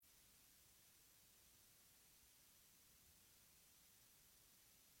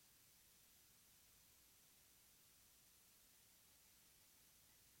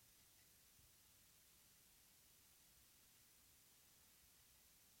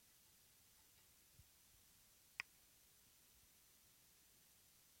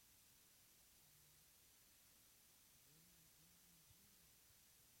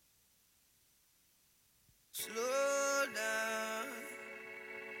Slow down,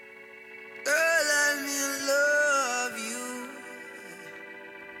 girl, let me love you.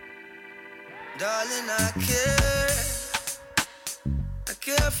 Darling, I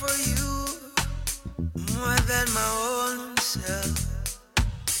care for you more than my own self.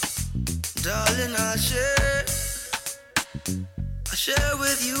 Darling, I'll share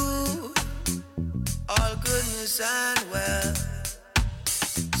with you all goodness and wealth.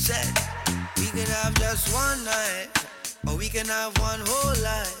 Said, we can have just one night, or we can have one whole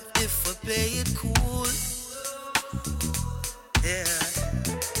life if we play it cool. Yeah,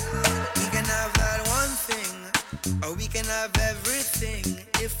 we can have that one thing, or we can have everything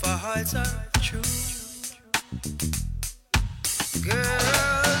if our hearts are true. Girl,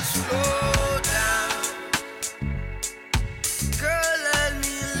 slow down. Girl, let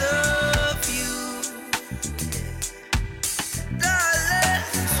me love you. Darling,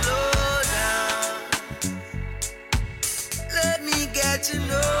 slow down. Let me get to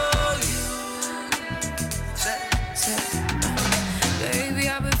know you. Baby,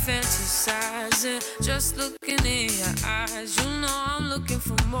 I've been fantasizing, just looking in your eyes. You know I'm looking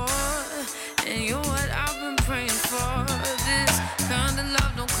for more, and you're what I've been praying for. This kind of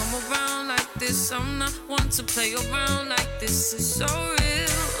love don't come around like this. I'm not one to play around like this. It's so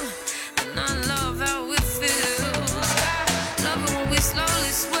real, and I love how it feels. I love it when we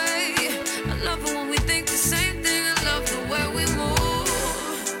slowly sway. I love it when we think the same thing. I love the way we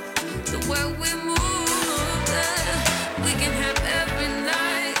move, the way we move. Yeah. We can have every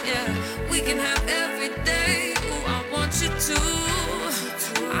night, yeah. We can have every day. Ooh, I want you to.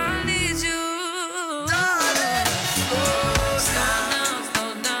 I need you. Darling, Slow down,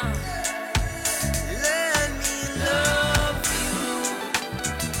 slow down. let me love you.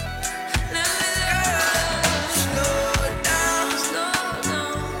 Let me love. Slow down, Slow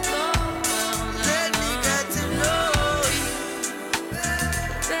down, slow down. let me get to know you.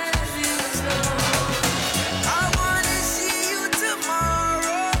 Baby, slow. I wanna see you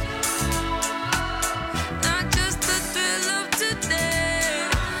tomorrow. Not just the thrill of today.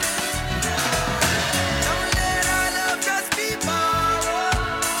 Don't let our love just be borrowed.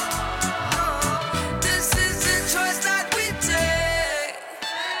 This is a choice that we take.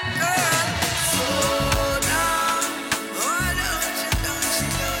 Girl, slow down. Oh, don't you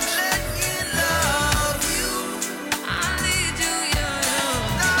let me love you. I need you,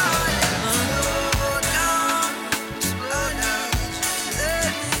 yeah. Darling, slow down.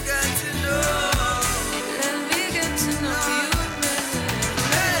 Let me get to know. Let me get to know you, baby.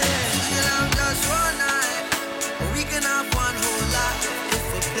 Hey, we can have just one night, or we can have one whole life if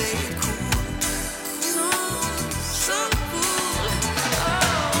we play it cool. So cool. We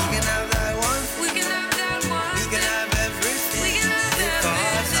Oh, can have that one we thing. can have that one. We can have everything. We can have If our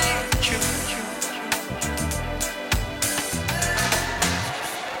hearts are everything. true.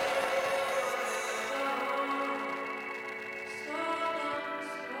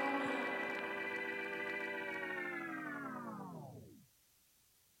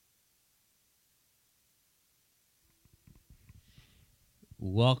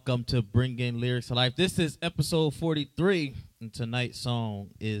 Welcome to Bringing Lyrics to Life. This is episode 43, and tonight's song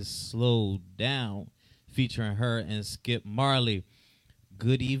is Slow Down, featuring her and Skip Marley.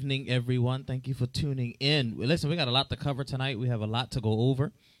 Good evening, everyone. Thank you for tuning in. Listen, we got a lot to cover tonight. We have a lot to go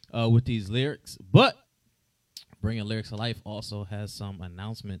over with these lyrics, but Bringing Lyrics to Life also has some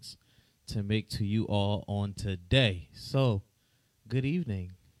announcements to make to you all on today. So, good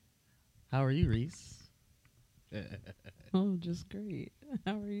evening. How are you, Reese? Oh, just great.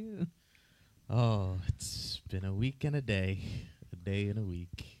 How are you? Oh, it's been a week and a day and a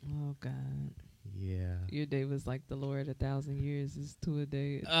week. Oh God, Yeah. your day was like the Lord 1,000 years is to a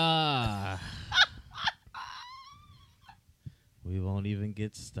day. Ah. We won't even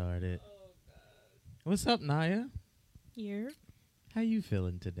get started. What's up, Naya? Here, How you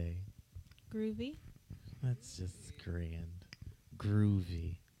feeling today? groovy. That's just grand.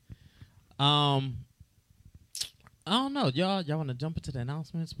 Groovy. I don't know. Y'all want to jump into the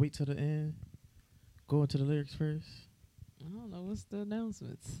announcements? Wait till the end? Go into the lyrics first? I don't know what's the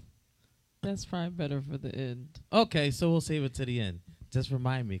announcements. That's probably better for the end. Okay, so we'll save it to the end. Just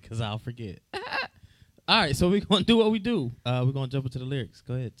remind me, because I'll forget. All right, so we're going to do what we do. We're going to jump into the lyrics.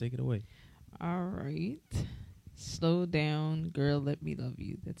 Go ahead, take it away. All right, slow down, girl. Let me love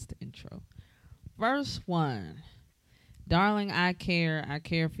you. That's the intro. Verse 1. Darling, I care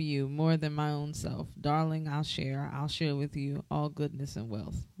for you more than my own self. Darling, I'll share with you all goodness and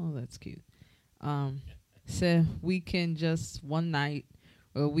wealth. Oh, that's cute. So we can just one night,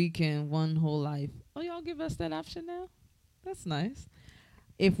 or we can one whole life. Oh, y'all give us that option now? That's nice.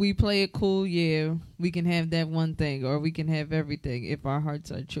 if we play it cool, yeah, we can have that one thing, or we can have everything if our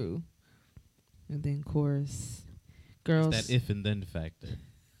hearts are true. And then chorus, girls. It's that if and then factor.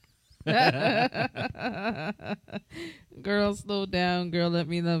 Girl, slow down. Girl, let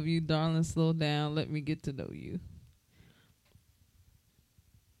me love you. Darling, slow down. Let me get to know you.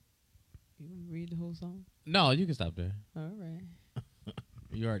 You want to read the whole song? No, you can stop there. All right.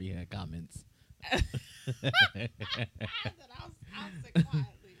 You already had comments.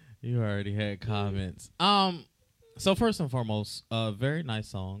 You already had comments. So first and foremost, a very nice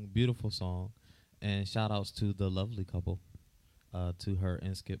song, beautiful song, and shout outs to the lovely couple, to her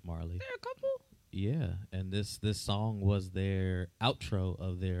and Skip Marley. They're a couple? Yeah, and this song was their outro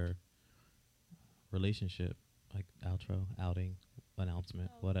of their relationship, like outro, outing, announcement,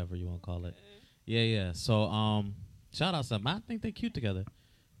 whatever you want to call it. Yeah. So shout out to them. I think they're cute together.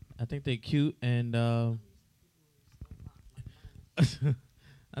 I think they're cute, and I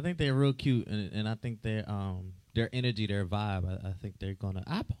think they're real cute, and I think their energy, their vibe, I think they're gonna.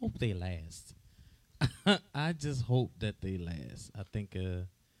 I hope they last. I just hope that they last. I think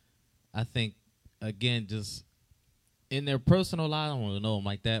again, just in their personal life, I don't want to know them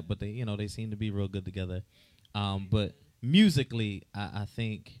like that, but they seem to be real good together. But musically, I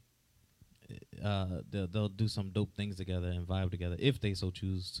think they'll do some dope things together and vibe together if they so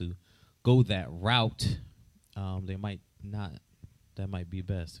choose to go that route. They might not. That might be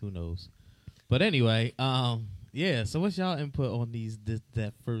best. Who knows? But anyway, yeah. So what's y'all input on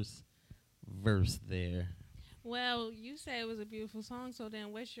that first verse there? Well, you said it was a beautiful song, so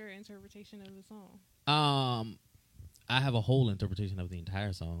then what's your interpretation of the song? I have a whole interpretation of the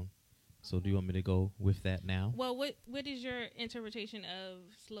entire song. So do you want me to go with that now? Well, what is your interpretation of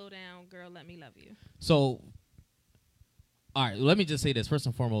 "Slow Down, Girl, Let Me Love You"? So, all right, let me just say this. First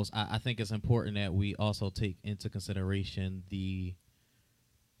and foremost, I think it's important that we also take into consideration the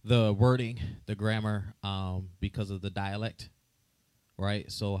wording, the grammar, because of the dialect,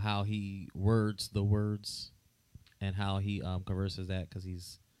 right? So how he words the words and how he converses that, because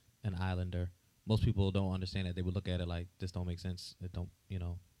he's an islander. Most people don't understand that. They would look at it like, this don't make sense. It don't,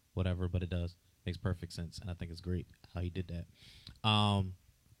 whatever, but it does. Makes perfect sense, and I think it's great how he did that.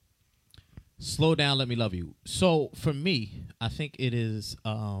 Slow down, let me love you. So for me, I think it is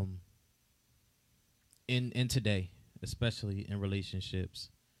in today, especially in relationships,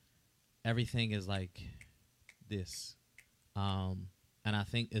 everything is like this. And I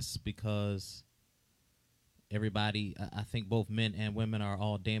think it's because everybody, I think both men and women are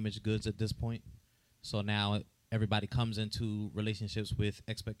all damaged goods at this point. So now everybody comes into relationships with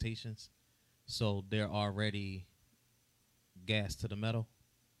expectations. So they're already gas to the metal.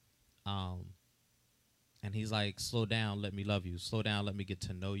 And he's like, slow down, let me love you. Slow down, let me get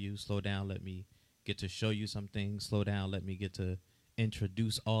to know you. Slow down, let me get to show you some things. Slow down, let me get to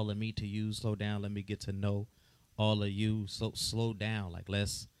introduce all of me to you. Slow down, let me get to know all of you. So slow down, like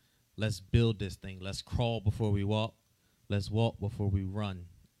let's build this thing. Let's crawl before we walk. Let's walk before we run.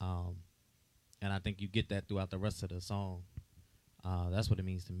 And I think you get that throughout the rest of the song. That's what it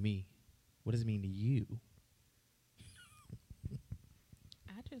means to me. What does it mean to you?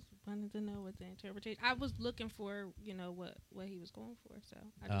 I just wanted to know what the interpretation. I was looking for, what he was going for. So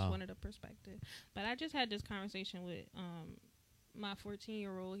I just wanted a perspective. But I just had this conversation with my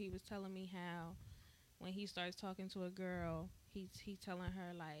 14-year-old. He was telling me how when he starts talking to a girl, he's telling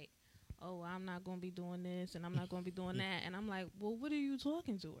her like, "Oh, I'm not going to be doing this and I'm not going to be doing that." And I'm like, "Well, what are you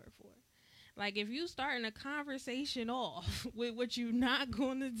talking to her for?" Like, if you starting a conversation off with what you're not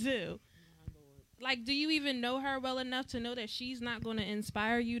going to do, like, do you even know her well enough to know that she's not going to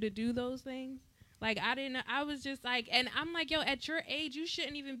inspire you to do those things? Like, I didn't know. I was just like, and I'm like, yo, at your age, you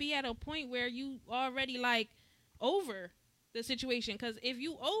shouldn't even be at a point where you already, like, over the situation. Because if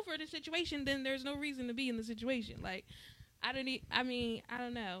you over the situation, then there's no reason to be in the situation. Like, I don't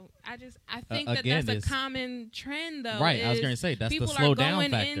know. I think again, that's a common trend, though. Right, I was going to say, that's the slow down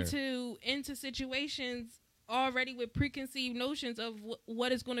factor. People are going into situations already with preconceived notions of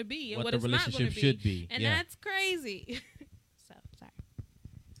what it's going to be and what it's not going to be. Should be. And that's crazy. So, sorry.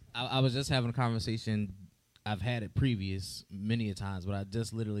 I was just having a conversation. I've had it previous many a times, but I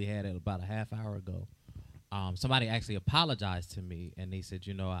just literally had it about a half hour ago. Somebody actually apologized to me, and they said,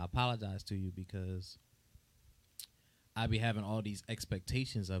 I apologize to you because I be having all these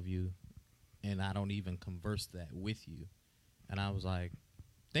expectations of you, and I don't even converse that with you. And I was like,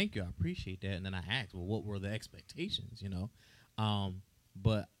 thank you, I appreciate that. And then I asked, well, what were the expectations,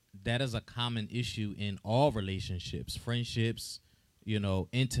 But that is a common issue in all relationships, friendships,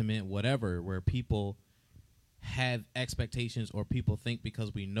 intimate, whatever, where people have expectations or people think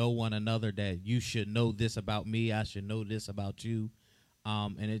because we know one another that you should know this about me, I should know this about you.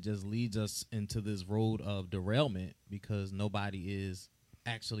 And it just leads us into this road of derailment because nobody is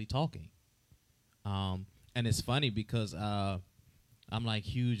actually talking. And it's funny because I'm like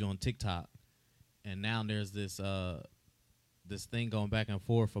huge on TikTok, and now there's this this thing going back and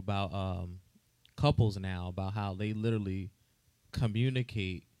forth about couples now about how they literally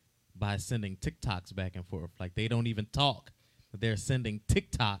communicate by sending TikToks back and forth. Like they don't even talk, but they're sending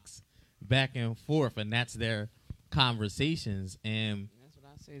TikToks back and forth, and that's their conversations. And that's what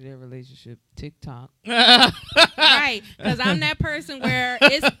I say to their relationship, TikTok. Right, because I'm that person where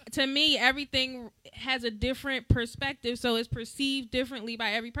it's, to me, everything has a different perspective, so it's perceived differently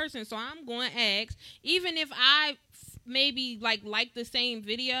by every person. So I'm going to ask, even if I maybe like the same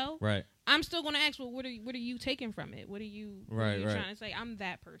video, right, I'm still going to ask, well, what are you taking from it? What are you trying to say? I'm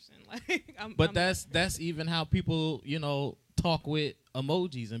that person. Like, I'm that's even how people, talk with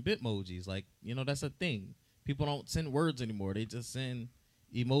emojis and bitmojis. Like, that's a thing. People don't send words anymore. They just send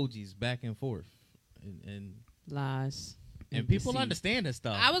emojis back and forth. And lies. And people understand this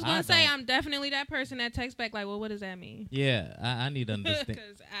stuff. I was going to say, I'm definitely that person that texts back like, well, what does that mean? Yeah, I need to understand.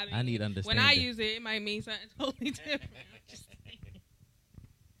 I need to understand. When I use it, it might mean something totally different.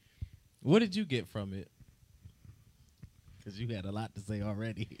 What did you get from it? Because you had a lot to say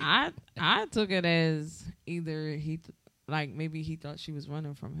already. I took it as either maybe he thought she was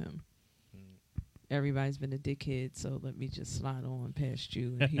running from him. Everybody's been a dickhead, so let me just slide on past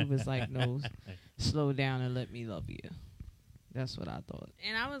you. And he was like, no, slow down and let me love you. That's what I thought.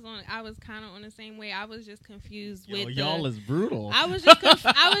 And I was kind of on the same way. I was just confused with y'all is brutal. I was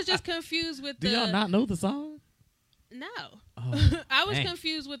just confused with Do y'all not know the song? No. Oh, I was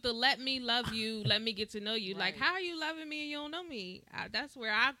confused with the let me love you, let me get to know you. Right. Like, how are you loving me and you don't know me? That's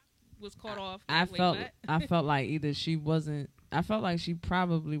where I was caught off. I felt like either she wasn't, I felt like she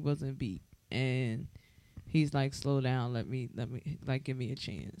probably wasn't beat. And he's like, slow down, let me like, give me a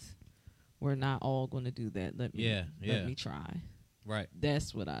chance. We're not all going to do that. Let me try. Right.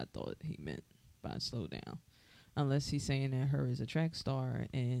 That's what I thought he meant by slow down. Unless he's saying that her is a track star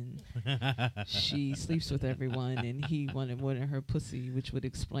and she sleeps with everyone and he wanted more than her pussy, which would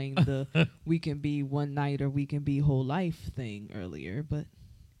explain the we can be one night or we can be whole life thing earlier. But,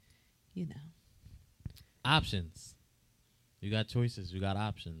 Options. You got choices. You got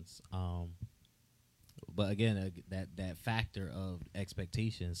options. But again, that factor of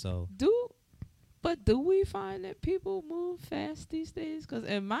expectation. So do we find that people move fast these days? Because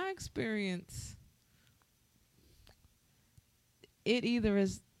in my experience, it either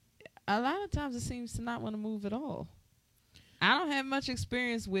is a lot of times it seems to not want to move at all. I don't have much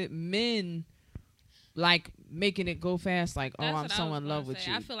experience with men like making it go fast, like, I'm so in love with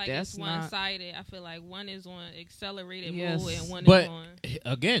you. I feel like it's one-sided. I feel like one is on accelerated mode and one is on... But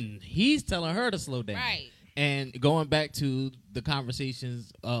again, he's telling her to slow down. Right. And going back to the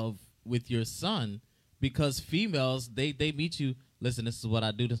conversations with your son, because females, they meet you, listen, this is what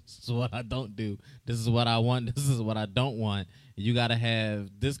I do, this is what I don't do, this is what I want, this is what I don't want. You got to have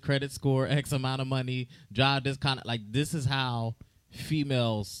this credit score, X amount of money, drive this kind of, like, this is how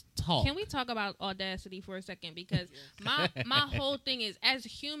females talk. Can we talk about audacity for a second? Because my whole thing is, as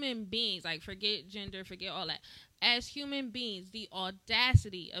human beings, like, forget gender, forget all that. As human beings, the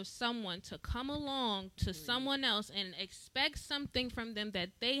audacity of someone to come along to someone else and expect something from them that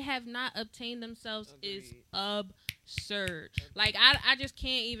they have not obtained themselves is absurd. Like, I just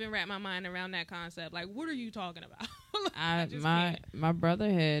can't even wrap my mind around that concept. Like, what are you talking about? My brother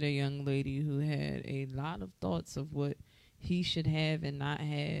had a young lady who had a lot of thoughts of what he should have and not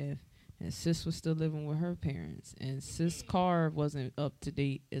have, and sis was still living with her parents, and sis' car wasn't up to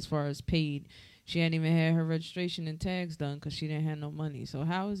date as far as paid. She hadn't even had her registration and tags done because she didn't have no money. So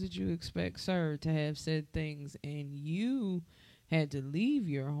how is it you expect sir to have said things and you had to leave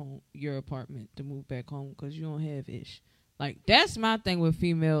your apartment to move back home because you don't have ish? Like, that's my thing with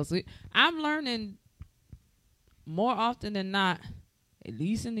females. I'm learning more often than not, at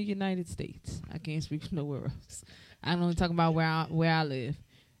least in the United States. I can't speak for nowhere else. I'm only talking about where I live.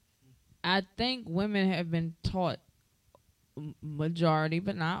 I think women have been taught, majority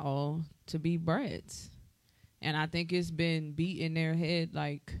but not all, to be brats. And I think it's been beat in their head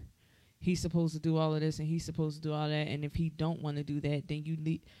like, he's supposed to do all of this and he's supposed to do all that, and if he don't want to do that, then you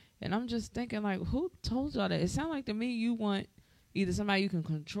leave. And I'm just thinking, like, who told y'all that? It sounds like to me you want either somebody you can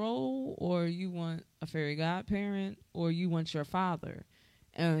control, or you want a fairy godparent, or you want your father.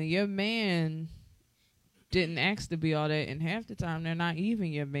 And your man didn't ask to be all that, and half the time they're not even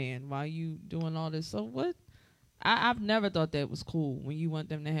your man while you doing all this. So what? I've never thought that was cool when you want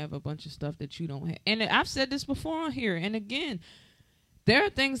them to have a bunch of stuff that you don't have. And I've said this before on here, and again, There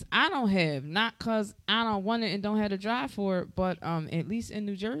are things I don't have, not because I don't want it and don't have the drive for it, but at least in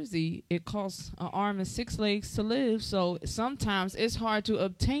New Jersey, it costs an arm and 6 legs to live. So sometimes it's hard to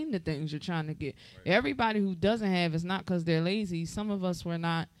obtain the things you're trying to get. Right. Everybody who doesn't have is not because they're lazy. Some of us were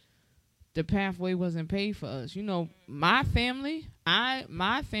not. The pathway wasn't paid for us. You know, my family,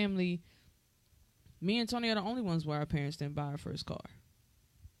 me and Tony are the only ones where our parents didn't buy our first car.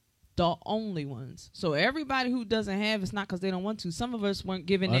 The only ones. So everybody who doesn't have, it's not because they don't want to. Some of us weren't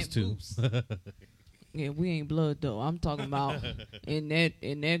given us that boost. Yeah, we ain't blood though. I'm talking about in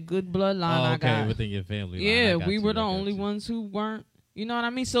that good bloodline. Oh, okay, I got within your family. Yeah, we were the only ones who weren't. You know what I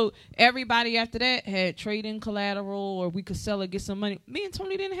mean? So everybody after that had trade-in collateral, or we could sell it, get some money. Me and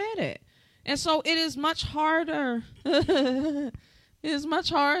Tony didn't have that, and so it is much harder. It is much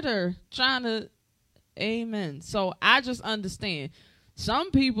harder trying to. Amen. So I just understand.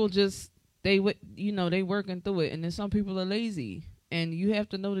 Some people just they working through it, and then some people are lazy, and you have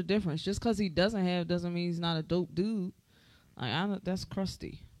to know the difference. Just because he doesn't have doesn't mean he's not a dope dude. That's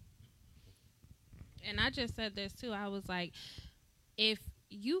crusty. And I just said this too. I was like, if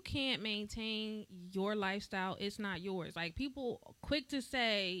you can't maintain your lifestyle, it's not yours. Like, people quick to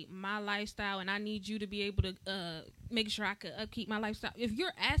say my lifestyle, and I need you to be able to make sure I could upkeep my lifestyle. If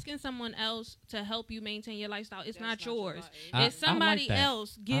you're asking someone else to help you maintain your lifestyle, it's not yours. It's somebody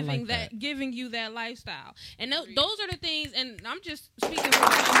else giving giving you that lifestyle. And those are the things, and I'm just speaking for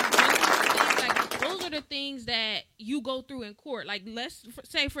myself, those are the things that you go through in court. Like, let's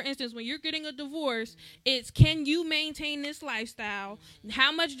say, for instance, when you're getting a divorce, it's, can you maintain this lifestyle?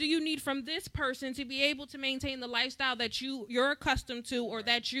 How much do you need from this person to be able to maintain the lifestyle that you're accustomed to, or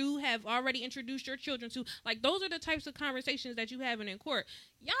that you have already introduced your children to? Like, those are the types of conversations that you having in court.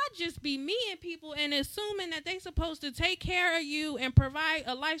 Y'all just be meeting people and assuming that they supposed to take care of you and provide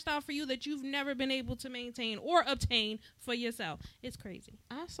a lifestyle for you that you've never been able to maintain or obtain for yourself. It's crazy.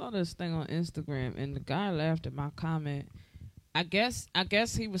 I saw this thing on Instagram, and the guy laughed at my comment. I guess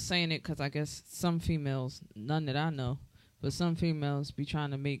he was saying it because I guess some females, none that I know, but some females be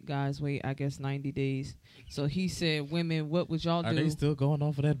trying to make guys wait, I guess, 90 days. So he said, women, what would y'all do? Are they still going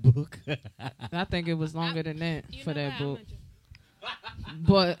off of that book? I think it was longer than that for that book.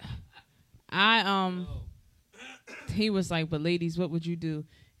 But he was like, but ladies, what would you do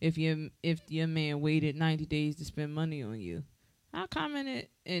if your man waited 90 days to spend money on you? I commented,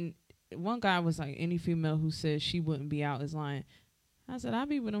 and one guy was like, any female who says she wouldn't be out is lying. I said, I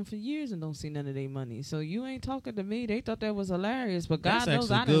be with them for years and don't see none of their money. So you ain't talking to me. They thought that was hilarious, but God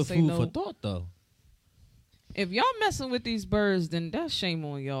knows I didn't say no. That's actually good food for thought, though. If y'all messing with these birds, then that's shame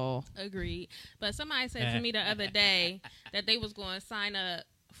on y'all. Agreed. But somebody said to me the other day that they was going to sign up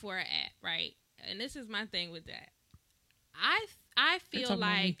for an app, right? And this is my thing with that. I feel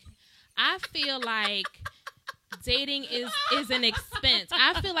like dating is an expense.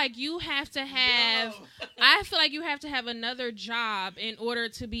 I feel like you have to have another job in order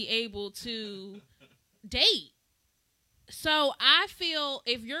to be able to date. So I feel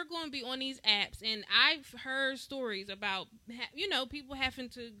if you're going to be on these apps, and I've heard stories about, people having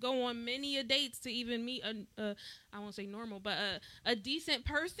to go on many dates to even meet I won't say normal, but a decent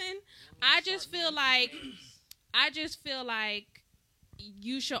person. I just feel like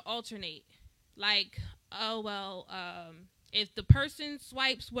you should alternate. Like, if the person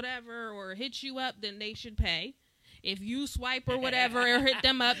swipes whatever or hits you up, then they should pay. If you swipe or whatever or hit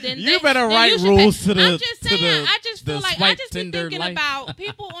them up, then you better write rules to the. I'm just saying. I just feel like I just been thinking life. about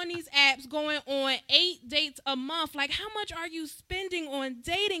people on these apps going on 8 dates a month. Like, how much are you spending on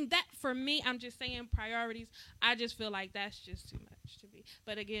dating? That, for me, I'm just saying priorities. I just feel like that's just too much to be.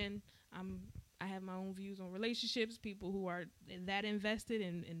 But again, I have my own views on relationships. People who are that invested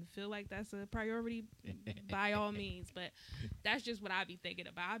and feel like that's a priority, by all means. But that's just what I be thinking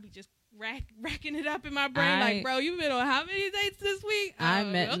about. I be just racking it up in my brain, like, bro, you been on how many dates this week? I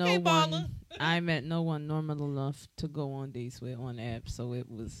met no one normal enough to go on dates with on apps. So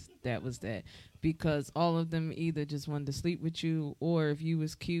that was that. Because all of them either just wanted to sleep with you, or if you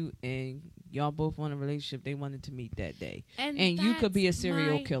was cute and y'all both want a relationship, they wanted to meet that day. And you could be a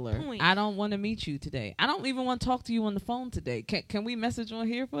serial killer. Point. I don't want to meet you today. I don't even want to talk to you on the phone today. Can we message on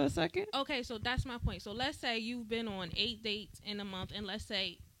here for a second? Okay, so that's my point. So let's say you've been on 8 dates in a month, and let's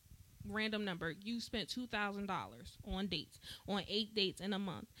say, random number, you spent $2,000 on dates, on 8 dates in a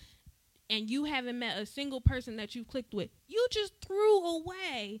month, and you haven't met a single person that you clicked with. You just threw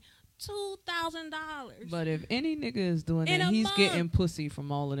away $2,000. But if any nigga is doing that, he's getting pussy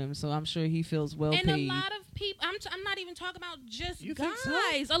from all of them, so I'm sure he feels well paid. And a lot of people, I'm not even talking about just guys. So?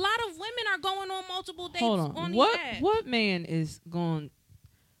 A lot of women are going on multiple dates. Hold on. On What man is going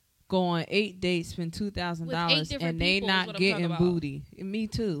go on 8 dates, spend $2,000, different and they people is what not I'm getting talking about. booty. Me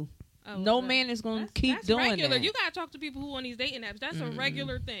too. Oh, No well, man is gonna that's keep doing regular. that. You gotta talk to people who on these dating apps. That's a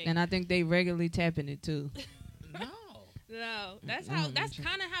regular thing. And I think they regularly tapping it too. No, that's how. That's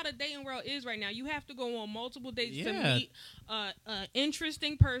kind of how the dating world is right now. You have to go on multiple dates to Yeah. meet an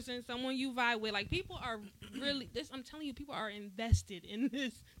interesting person, someone you vibe with. Like people are really this. I'm telling you, people are invested in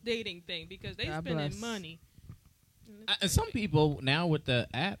this dating thing because they God spending bless. money. And some people now with the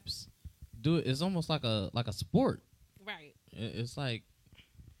apps do it. It's almost like a sport. Right. It's like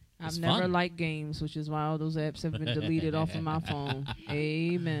I've it's never fun. liked games, which is why all those apps have been deleted off of my phone.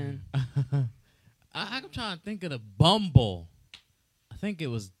 Amen. I'm trying to think of the Bumble. I think it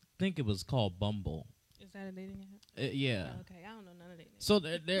was called Bumble. Is that a dating app? Yeah. Oh, okay, I don't know none of that. So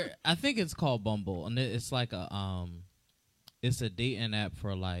there, I think it's called Bumble, and it's like it's a dating app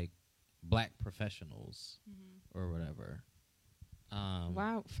for like black professionals or whatever.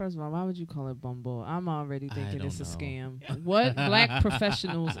 Why? First of all, why would you call it Bumble? I'm already thinking don't it's a know. scam. What black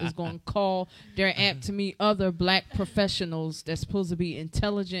professionals is going to call their app to meet other black professionals that's supposed to be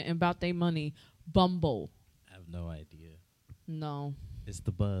intelligent and about their money? Bumble. I have no idea. No, It's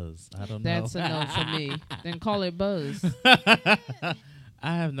the buzz. I don't that's know. a no for me. Then call it Buzz. I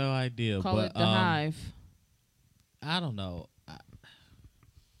have no idea. Call but, it the Hive. I don't know.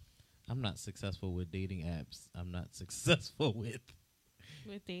 I'm not successful with dating apps. I'm not successful with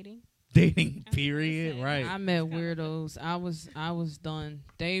dating. dating. I was Period. gonna say, Right. I met weirdos. I was done.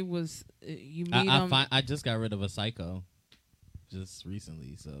 They was you meet them. I just got rid of a psycho just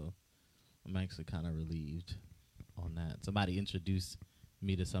recently, so I'm actually kind of relieved on that. Somebody introduced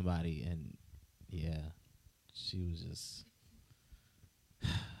me to somebody, and yeah, she was just.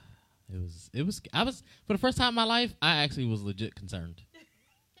 It was. I was for the first time in my life. I actually was legit concerned.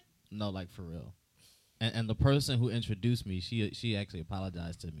 No, like for real. And the person who introduced me, she actually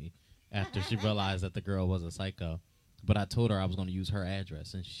apologized to me after she realized that the girl was a psycho. But I told her I was going to use her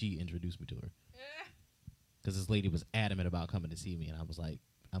address, and she introduced me to her. Because this lady was adamant about coming to see me, and I was like,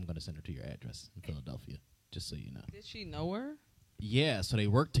 I'm going to send her to your address in Philadelphia, just so you know. Did she know her? Yeah, so they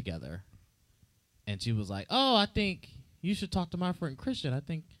worked together. And she was like, oh, I think you should talk to my friend Christian. I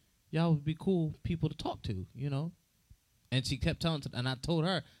think y'all would be cool people to talk to, you know? And she kept telling, and I told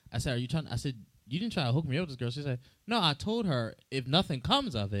her, I said, are you trying, I said, you didn't try to hook me up with this girl. She said, no, I told her if nothing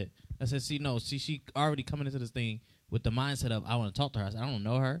comes of it. I said, she already coming into this thing with the mindset of, I want to talk to her. I said, I don't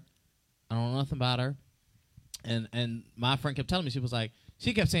know her. I don't know nothing about her. And my friend kept telling me,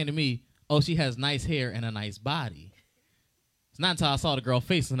 she kept saying to me, oh, she has nice hair and a nice body. It's not until I saw the girl's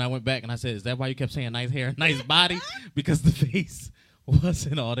face and I went back and I said, is that why you kept saying nice hair and nice body? Because the face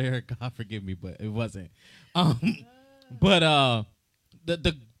wasn't all there. God forgive me, but it wasn't. But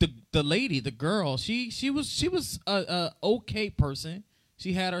the lady, the girl, she was a okay person.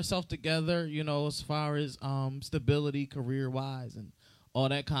 She had herself together, you know, as far as stability, career wise, and all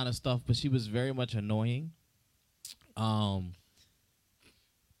that kind of stuff. But she was very much annoying.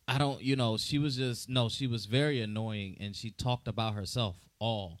 I don't, you know, she was very annoying, and she talked about herself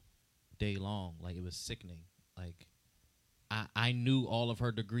all day long. Like, it was sickening. Like, I knew all of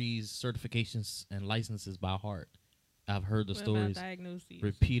her degrees, certifications, and licenses by heart. I've heard the What stories about diagnoses?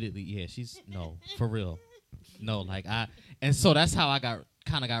 repeatedly. Yeah, she's no, for real. No, like and so that's how I got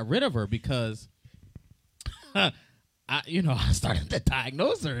rid of her, because I started to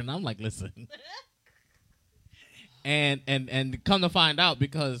diagnose her, and I'm like, listen. And come to find out,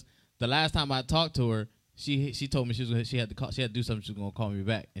 because the last time I talked to her, she told me she had to do something. She was gonna call me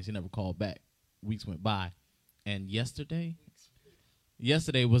back, and she never called back. Weeks went by, and yesterday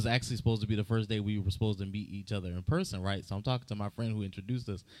was actually supposed to be the first day we were supposed to meet each other in person, right? So I'm talking to my friend who introduced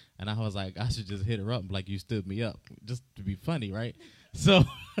us, and I was like, I should just hit her up, like, you stood me up, just to be funny, right? So. You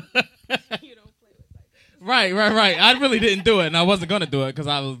don't play with like that. Right. I really didn't do it, and I wasn't gonna do it because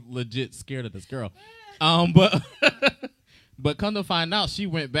I was legit scared of this girl. But come to find out, she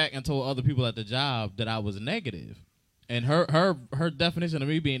went back and told other people at the job that I was negative, and her definition of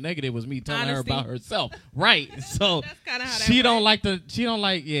me being negative was me telling Honesty. her about herself. Right. So That's kinda how that she don't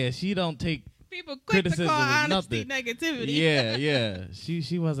works. she don't take. People quick to Criticism call is honesty nothing. negativity. Yeah.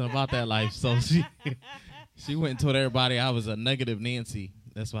 She wasn't about that life, so she went and told everybody I was a negative Nancy.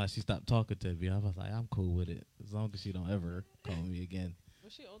 That's why she stopped talking to me. I was like, I'm cool with it as long as she don't ever call me again.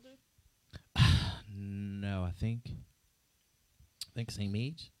 Was she older? No, I think same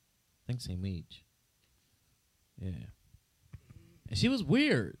age. Yeah. And she was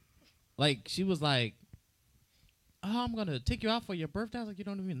weird. Like, she was like, oh, I'm going to take you out for your birthday. I was like, you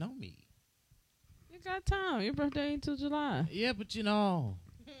don't even know me. You got time. Your birthday ain't till July. Yeah, but you know.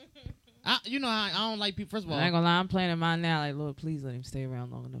 I don't like people. First of all, I ain't gonna lie, I'm playing in mine now. Like, Lord, please let him stay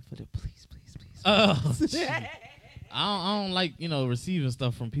around long enough for the please. oh, I don't like receiving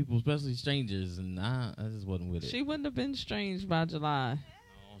stuff from people, especially strangers, and I just wasn't with it. She wouldn't have been strange by July.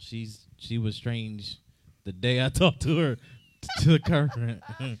 Oh, she was strange the day I talked to her to the current.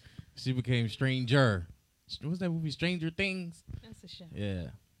 She became stranger. What's that movie, Stranger Things? That's a show. Yeah.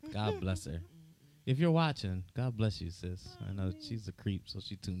 God bless her. If you're watching, God bless you, sis. I know she's a creep, so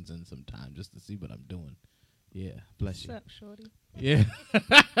she tunes in sometime just to see what I'm doing. Yeah, bless you. What's up, shorty? Yeah.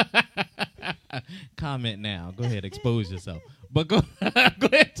 Comment now. Go ahead, expose yourself. But go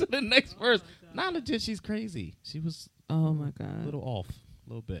ahead to the next verse. Not legit, she's crazy. She was Oh my a God. little off, a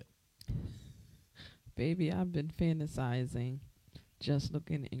little bit. Baby, I've been fantasizing just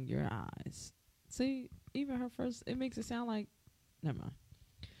looking in your eyes. See, even her first, it makes it sound like, never mind.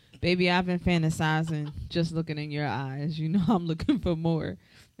 Baby, I've been fantasizing just looking in your eyes. You know I'm looking for more,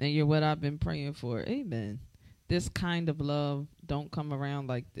 and you're what I've been praying for. Amen. This kind of love don't come around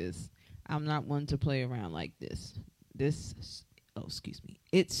like this. I'm not one to play around like this. It's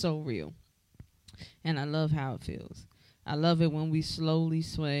so real. And I love how it feels. I love it when we slowly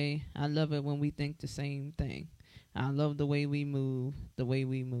sway. I love it when we think the same thing. I love the way we move,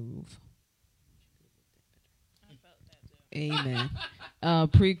 Amen.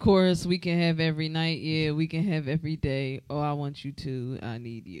 Pre-chorus, we can have every night. Yeah, we can have every day. Oh, I want you to. I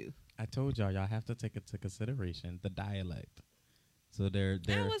need you. I told y'all have to take into consideration the dialect. So they're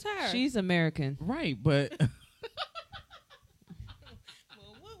That was her. She's American. right, but Well,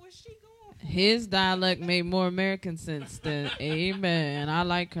 what was she going for? His dialect made more American sense than amen. I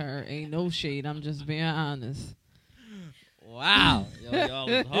like her. Ain't no shade. I'm just being honest. wow, y'all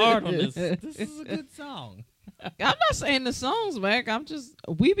was hard on this. This is a good song. I'm not saying the song's whack.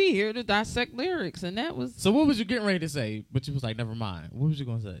 We be here to dissect lyrics, and that was. So what was you getting ready to say? But you was like, never mind. What was you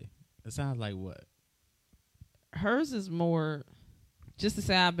gonna say? It sounds like what? Hers is more. Just to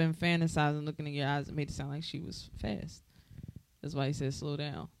say I've been fantasizing, looking in your eyes, it made it sound like she was fast. That's why he said slow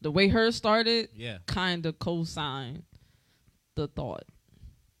down. The way hers started, Yeah. kind of co-signed the thought.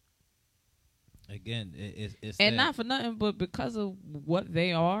 Again, it's And that- not for nothing, but because of what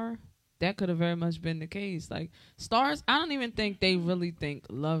they are, that could have very much been the case. Like, stars, I don't even think they really think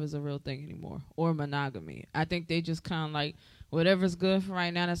love is a real thing anymore, or monogamy. I think they just kind of like, whatever's good for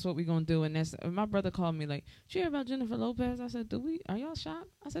right now, that's what we're going to do. And that's, my brother called me like, did you hear about Jennifer Lopez? I said, are y'all shocked?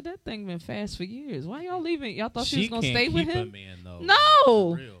 I said, that thing been fast for years. Why y'all leaving? Y'all thought she was going to can't stay with keep him? a man, though.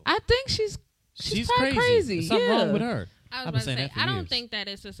 No. For real. I think she's probably crazy. There's something Yeah. wrong with her. I I've been was about to saying say, that for I don't years. think that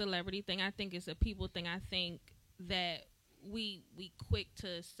it's a celebrity thing. I think it's a people thing. I think that we quick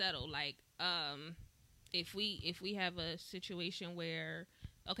to settle. Like, if we have a situation where,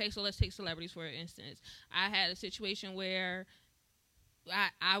 okay, so let's take celebrities for instance. I had a situation where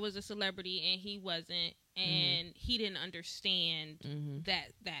I was a celebrity and he wasn't, and he didn't understand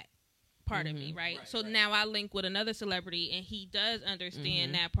that part of me, right? So now I link with another celebrity and he does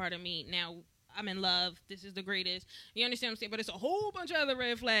understand that part of me. Now I'm in love. This is the greatest. You understand what I'm saying? But it's a whole bunch of other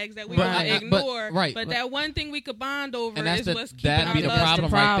red flags that we Right. gonna ignore. But But that one thing we could bond over And that's is the, what's keeping that'd our be the love.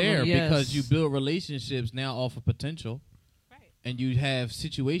 problem, right problem, there yes. because you build relationships now off of potential, Right. and you have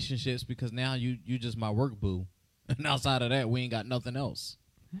situationships because now you just my work boo, and outside of that we ain't got nothing else.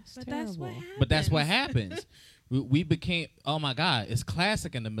 But that's what happens. But that's what happens. we became, oh my God, it's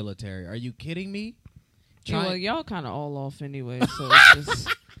classic in the military. Are you kidding me? Yeah, well, y'all kind of all off anyway, so it's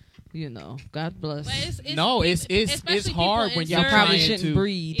just, God bless. But it's it's hard when in you're Y'all probably trying shouldn't to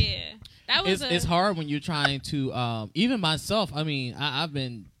breed. Yeah, that was it's hard when you're trying to even myself. I mean, I've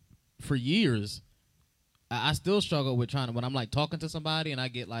been for years. I still struggle with trying to, when I'm like talking to somebody and I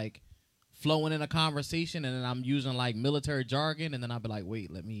get like flowing in a conversation and then I'm using like military jargon and then I'll be like,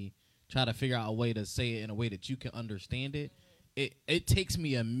 wait, let me try to figure out a way to say it in a way that you can understand it. It takes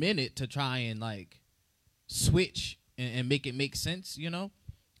me a minute to try and like switch and make it make sense,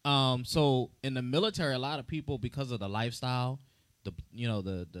 So in the military, a lot of people, because of the lifestyle, the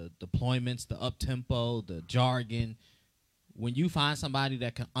deployments, the up tempo, the jargon, when you find somebody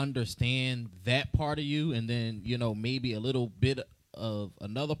that can understand that part of you, and then maybe a little bit of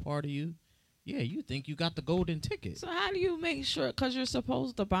another part of you, yeah, you think you got the golden ticket. So how do you make sure? Because you're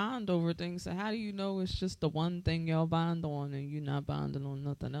supposed to bond over things. So how do you know it's just the one thing y'all bond on, and you're not bonding on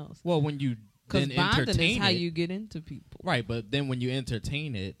nothing else? Well, when you Because then bonding entertain is how it, you get into people. right? But then when you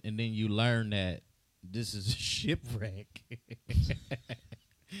entertain it, and then you learn that this is a shipwreck,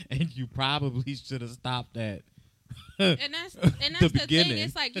 and you probably should have stopped at And that's the thing. beginning.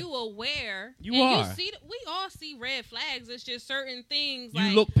 It's like you aware. You and are. You see, we all see red flags. It's just certain things. You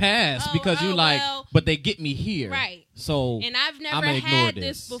like, look past because you like, well, but they get me here. right. So and I've never I'ma ignore had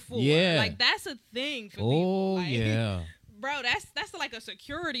this before. Yeah. Like that's a thing for people. Oh Like, yeah. bro, that's like a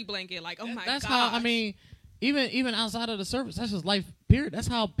security blanket. Like, oh my god. That's how I mean. Even outside of the surface, that's just life. Period. That's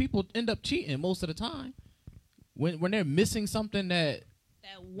how people end up cheating most of the time. When they're missing something that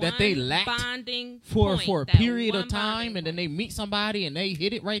they lacked bonding for a period of one time, bonding and then they meet somebody and they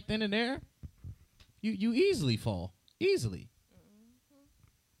hit it right then and there, you easily fall. Easily.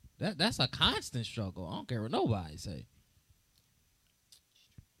 That's a constant struggle. I don't care what nobody say.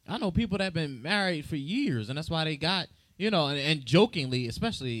 I know people that have been married for years, and that's why they got, and jokingly,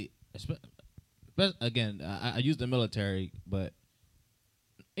 especially again, I use the military, but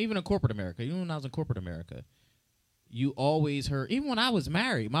even in corporate America, even when I was in corporate America, you always heard, even when I was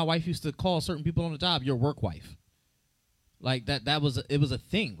married, my wife used to call certain people on the job your work wife. Like it was a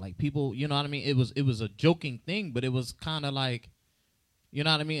thing. Like people, you know what I mean? It was a joking thing, but it was kind of like, you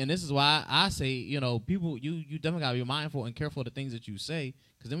know what I mean? And this is why I say, people, you definitely gotta be mindful and careful of the things that you say,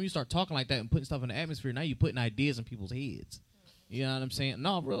 because then when you start talking like that and putting stuff in the atmosphere, now you're putting ideas in people's heads. You know what I'm saying?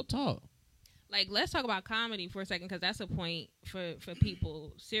 No, real talk. Like, let's talk about comedy for a second, because that's a point for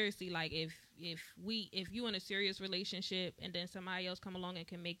people. Seriously, like if you in a serious relationship and then somebody else come along and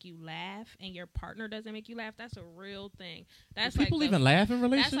can make you laugh and your partner doesn't make you laugh, that's a real thing. That's Do people even laugh in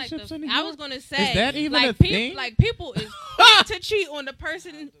relationships anymore? I was gonna say, is that even like, a thing? Like people is quick to cheat on the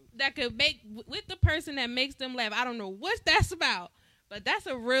person that could make with the person that makes them laugh. I don't know what that's about. But that's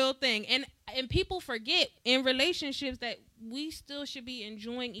a real thing. And people forget in relationships that we still should be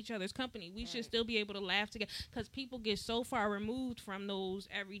enjoying each other's company. We should still be able to laugh together, because people get so far removed from those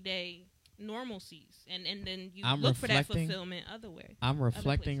everyday normalcies. And then you look for that fulfillment other way. I'm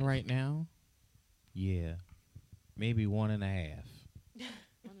reflecting right now. Yeah. Maybe 1.5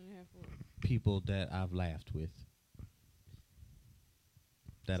 people that I've laughed with.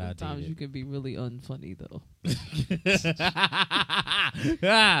 Sometimes you can be really unfunny though.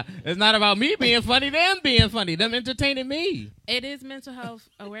 It's not about me being funny, them being funny, them entertaining me. It is Mental Health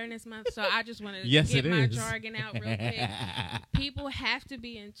Awareness Month, so I just want to get my jargon out real quick. People have to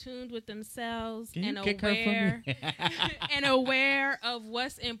be in tune with themselves and aware of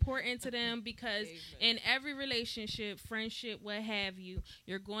what's important to them, because in every relationship, friendship, what have you,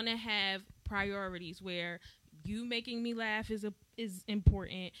 you're going to have priorities where you making me laugh is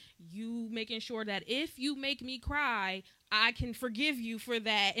important. You making sure that if you make me cry, I can forgive you for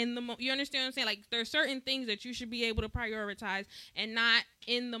that in the you understand what I'm saying? Like, there are certain things that you should be able to prioritize and not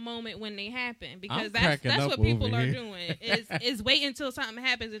in the moment when they happen, because that's what people are doing is wait until something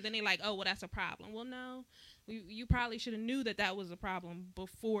happens and then they like, oh, well, that's a problem. Well, no. You probably should have knew that was a problem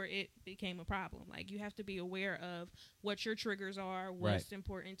before it became a problem. Like, you have to be aware of what your triggers are, what's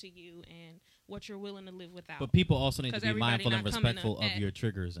important to you, and what you're willing to live without. But people also need to be mindful and respectful of your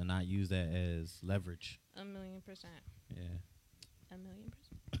triggers and not use that as leverage. 1,000,000%. Yeah.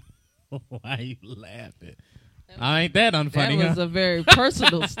 1,000,000%. Why are you laughing? I ain't that unfunny. That was a very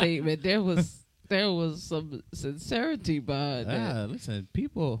personal statement. There was some sincerity behind that. Listen,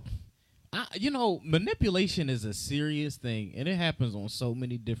 people. Manipulation is a serious thing, and it happens on so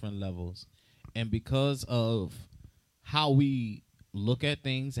many different levels. And because of how we look at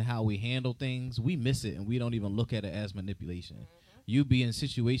things and how we handle things, we miss it, and we don't even look at it as manipulation. Mm-hmm. You be in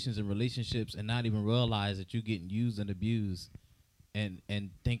situations and relationships and not even realize that you're getting used and abused, and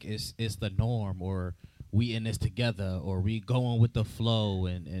think it's the norm, or we in this together, or we going with the flow,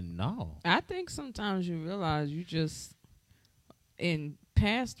 and no. I think sometimes you realize you just in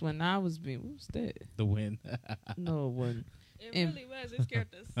past when I was being, what was that? The wind. No, it wasn't. It really was. It scared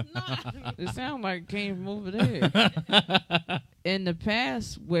the snot. It sounded like it came from over there. In the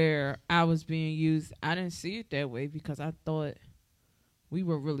past where I was being used, I didn't see it that way, because I thought we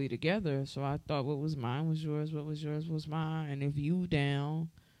were really together. So I thought what was mine was yours, what was yours was mine. And if you down,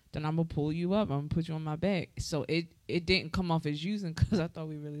 then I'm going to pull you up. I'm going to put you on my back. So it didn't come off as using, because I thought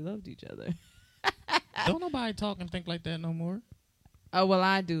we really loved each other. Don't nobody talk and think like that no more. Oh, well,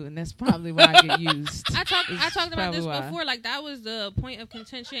 I do, and that's probably why I get used. I talked about this before. Like, that was the point of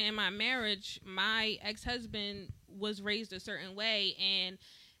contention in my marriage. My ex-husband was raised a certain way, and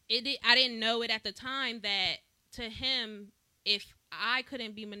I didn't know it at the time that to him, if I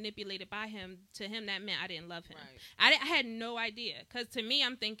couldn't be manipulated by him, to him that meant I didn't love him. Right. I had no idea, because to me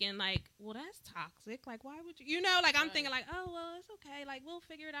I'm thinking like, well, that's toxic. Like, why would you like I'm thinking like, oh well, it's okay, like we'll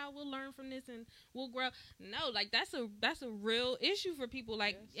figure it out, we'll learn from this and we'll grow. No, like that's a real issue for people,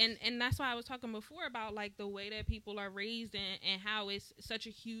 like and that's why I was talking before about like the way that people are raised and how it's such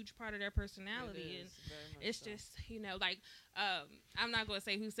a huge part of their personality. And it's just like I'm not gonna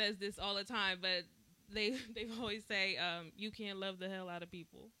say who says this all the time, but they always say you can't love the hell out of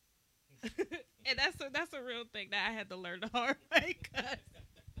people. And that's a real thing that I had to learn the hard way, because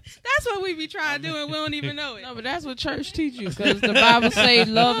that's what we be trying to do and we don't even know it. No, but that's what church teach you, because the Bible say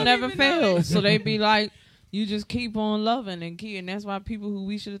love never fails. So they be like, you just keep on loving and that's why people who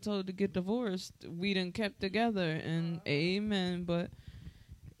we should have told to get divorced, we done kept together, and amen. But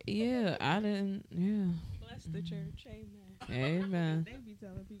yeah, I didn't. Yeah. Bless the church, amen. Amen. They be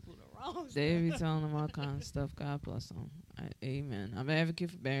telling people the wrong stuff. They be telling them all kinds of stuff. God bless them. Amen. I'm an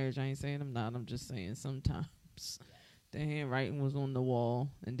advocate for marriage. I ain't saying I'm not. I'm just saying sometimes the handwriting was on the wall,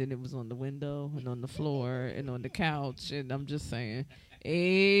 and then it was on the window and on the floor and on the couch, and I'm just saying,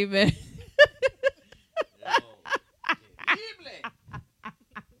 amen.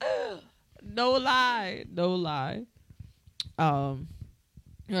 No lie. No lie. All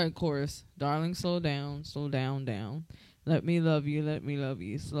right, chorus. Darling, slow down, down. Let me love you, let me love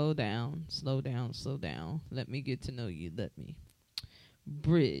you. Slow down, slow down, slow down. Let me get to know you, let me.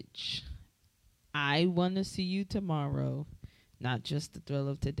 Bridge. I want to see you tomorrow, not just the thrill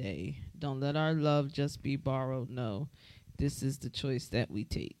of today. Don't let our love just be borrowed, no. This is the choice that we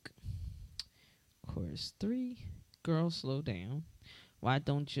take. Chorus 3. Girl, slow down. Why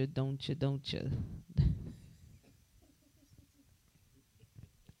don't you?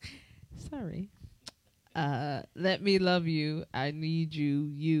 Sorry. Let me love you. I need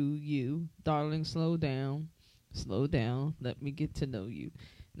you, you. Darling, slow down. Let me get to know you.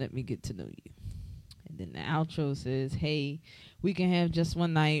 And then the outro says, hey, we can have just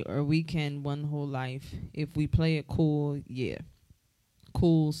one night, or we can one whole life. If we play it cool, yeah.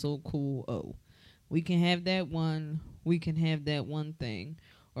 Cool, so cool, oh. We can have that one thing,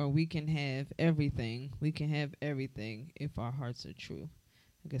 or we can have everything. We can have everything if our hearts are true.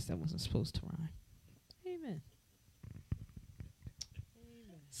 I guess that wasn't supposed to rhyme. Amen.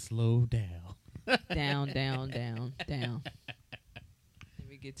 Slow down. Down. Let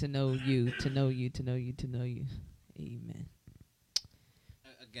me get to know you. Amen.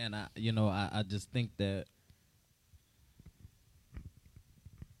 Again, I just think that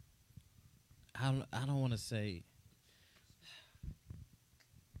I don't want to say.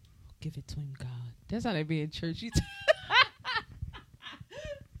 Give it to him, God. That's how they be in church.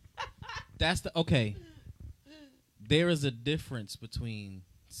 Okay. There is a difference between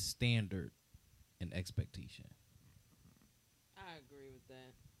standard and expectation. I agree with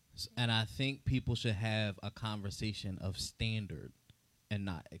that. And I think people should have a conversation of standard and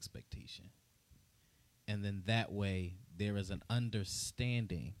not expectation. And then that way there is an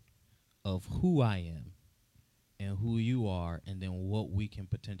understanding of who I am and who you are, and then what we can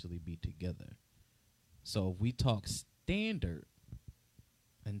potentially be together. So if we talk standard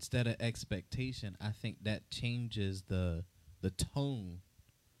instead of expectation, I think that changes the tone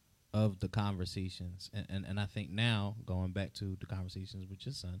of the conversations. And I think now, going back to the conversations with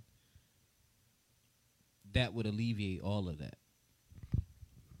your son, that would alleviate all of that.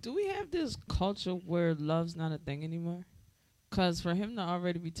 Do we have this culture where love's not a thing anymore? Because for him to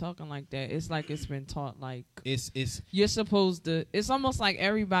already be talking like that, it's like it's been taught like it's you're supposed to. It's almost like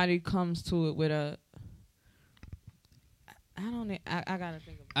everybody comes to it with a. I gotta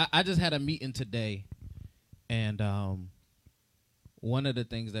think about it. I just had a meeting today, and one of the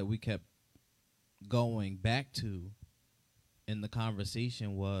things that we kept going back to in the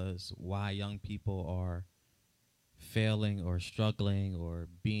conversation was why young people are failing or struggling or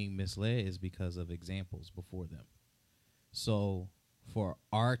being misled is because of examples before them. So for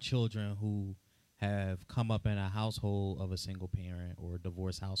our children who have come up in a household of a single parent or a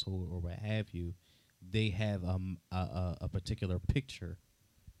divorced household or what have you, they have a particular picture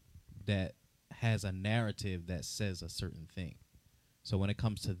that has a narrative that says a certain thing. So when it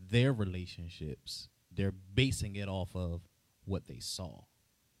comes to their relationships, they're basing it off of what they saw.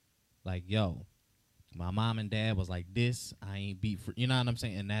 Like, yo, my mom and dad was like this, I ain't beat for, you know what I'm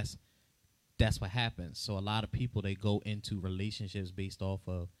saying? And that's what happens. So a lot of people, they go into relationships based off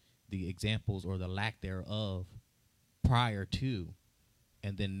of the examples or the lack thereof prior to,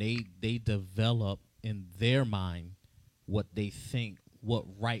 and then they develop in their mind what they think what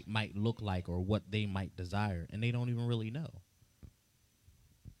right might look like or what they might desire, and they don't even really know.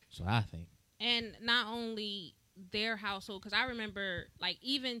 So I think. And not only their household, because I remember, like,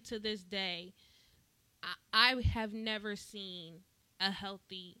 even to this day, I have never seen a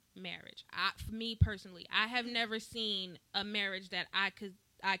healthy marriage. For me personally, I have never seen a marriage that I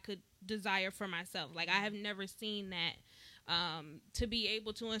could desire for myself. Like, I have never seen that to be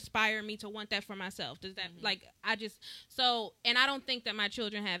able to inspire me to want that for myself. Does that like and I don't think that my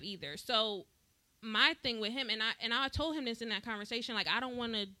children have either. So my thing with him, and I told him this in that conversation, like, I don't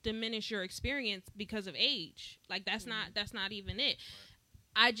want to diminish your experience because of age. Like, that's not even it.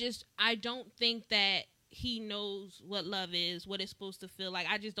 I don't think that he knows what love is, what it's supposed to feel like.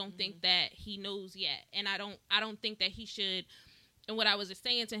 I just don't think that he knows yet. And I don't think that he should. And what I was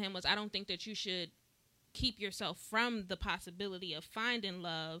saying to him was, I don't think that you should keep yourself from the possibility of finding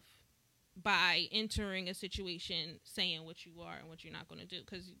love by entering a situation saying what you are and what you're not going to do,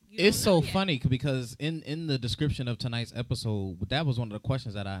 because it's so funny because in the description of tonight's episode, that was one of the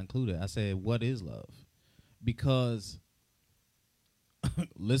questions that I included. I said, what is love? Because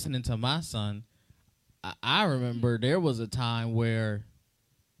listening to my son, I remember there was a time where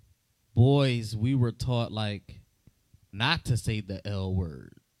boys, we were taught, like, not to say the L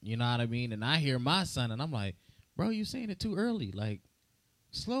word, you know what I mean? And I hear my son and I'm like, bro, you saying it too early. Like,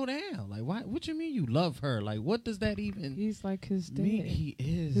 slow down. Like, why? What you mean you love her? Like, what does that even He's like his dad. mean? He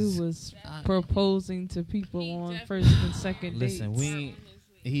is. Who was proposing to people on first and second dates. Listen,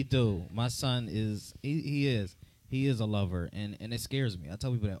 he do. My son is, he is a lover, and it scares me. I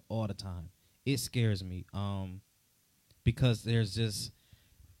tell people that all the time. It scares me, because there's just,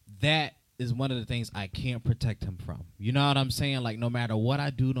 that is one of the things I can't protect him from. You know what I'm saying? Like, no matter what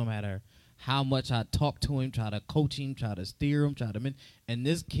I do, no matter how much I talk to him, try to coach him, try to steer him, and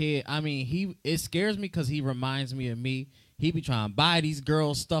this kid, I mean, it scares me because he reminds me of me. He be trying to buy these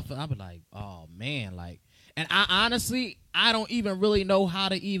girls stuff, and I be like, oh man, like, and I honestly, I don't even really know how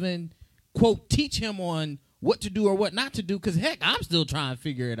to even, quote, teach him on what to do or what not to do, because heck, I'm still trying to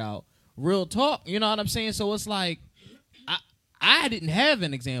figure it out. Real talk, you know what I'm saying? So it's like, I didn't have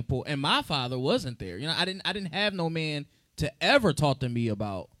an example, and my father wasn't there. You know, I didn't have no man to ever talk to me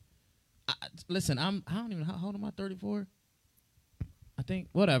about. Listen, I don't even, how old am I? 34, I think.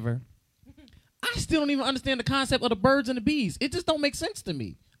 Whatever. I still don't even understand the concept of the birds and the bees. It just don't make sense to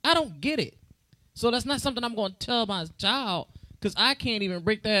me. I don't get it. So that's not something I'm going to tell my child, because I can't even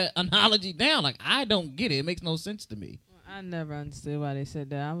break that analogy down. Like, I don't get it. It makes no sense to me. I never understood why they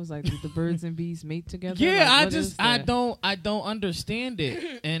said that. I was like, did the birds and bees mate together? Yeah, like, I don't understand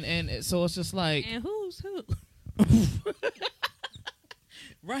it. And so it's just like, and who's who?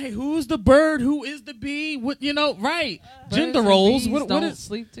 Right, who's the bird? Who is the bee? What, you know, right? Gender Birds roles. and bees What don't is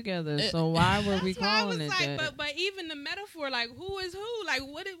sleep together? So why were we calling it like, that? But even the metaphor, like, who is who? Like,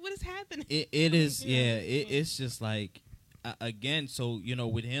 what is happening? it is, yeah. It's just like, again. So, you know,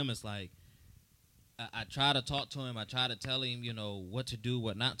 with him, it's like, I try to talk to him. I try to tell him, you know, what to do,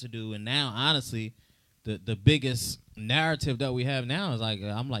 what not to do. And now, honestly, the biggest narrative that we have now is like,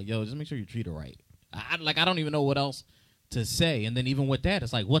 I'm like, yo, just make sure you treat her right. I don't even know what else to say. And then even with that,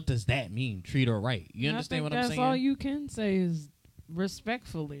 it's like, what does that mean? Treat her right. You understand what I'm saying? That's all you can say is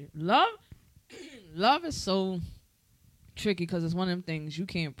respectfully. Love is so tricky because it's one of them things you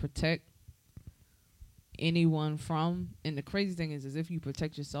can't protect anyone from. And the crazy thing is if you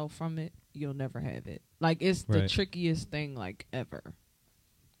protect yourself from it, you'll never have it. Like, it's the trickiest thing, like, ever.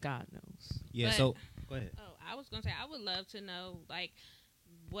 God knows. Yeah, but, so go ahead. Oh, I was going to say, I would love to know, like,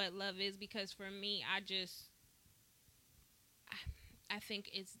 what love is, because for me, I think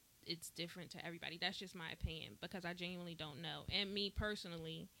it's different to everybody. That's just my opinion, because I genuinely don't know. And me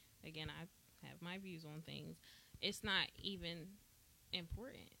personally, again, I have my views on things. It's not even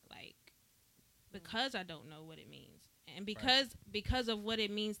important, like, because I don't know what it means. And because of what it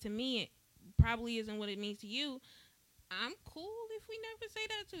means to me, it probably isn't what it means to you. I'm cool if we never say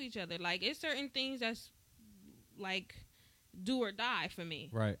that to each other. Like, it's certain things that's, like, do or die for me.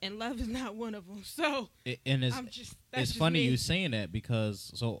 Right. And love is not one of them. So, it's funny you saying that,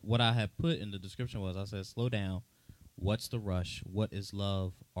 because so what I have put in the description was, I said, slow down. What's the rush? What is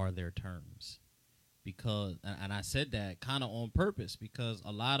love? Are there terms? Because, and I said that kind of on purpose, because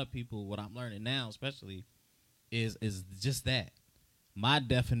a lot of people, what I'm learning now especially, is just that. My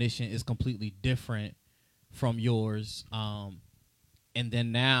definition is completely different from yours. And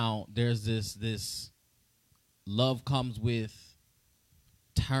then now there's this love comes with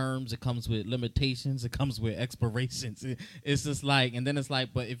terms, it comes with limitations, it comes with expirations. It's just like, and then it's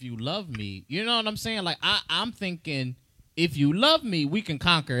like, but if you love me, you know what I'm saying? Like, I'm thinking, if you love me, we can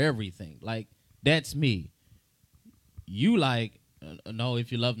conquer everything. Like, that's me. You like, no,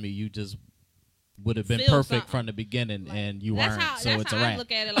 if you love me, you just would have been feel perfect something from the beginning, like, and you weren't. So it's a wrap. wrap. I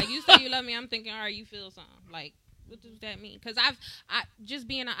look at it. Like, you say you love me, I'm thinking, all right, you feel something. Like, does that mean? Because I just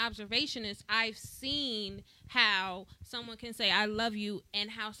being an observationist, I've seen how someone can say I love you and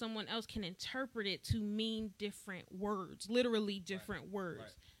how someone else can interpret it to mean different words, literally different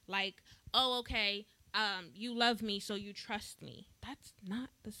words. Like, oh, okay, you love me, so you trust me. That's not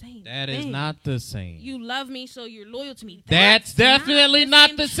the same. That thing. is not the same. You love me, so you're loyal to me. That's definitely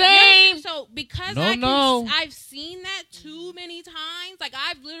not the same. So because No. I've seen that too many times. Like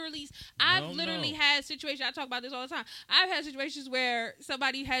I've literally had situations. I talk about this all the time. I've had situations where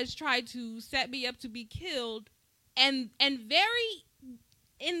somebody has tried to set me up to be killed, and very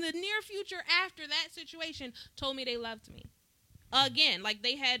in the near future after that situation told me they loved me. Again, like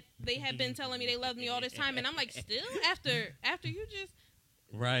they had been telling me they loved me all this time, and I'm like, still after you just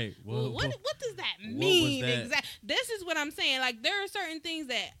right. Well, what does that mean exactly? This is what I'm saying. Like there are certain things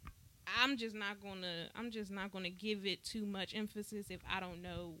that I'm just not gonna give it too much emphasis if I don't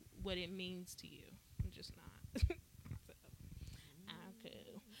know what it means to you. I'm just not.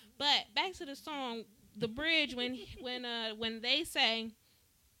 Okay. But back to the song, the bridge when they say,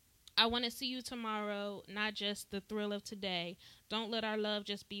 I want to see you tomorrow, not just the thrill of today. Don't let our love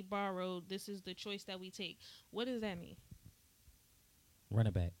just be borrowed. This is the choice that we take. What does that mean? Run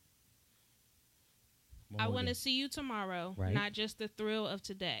it back. I want to see you tomorrow, right. Not just the thrill of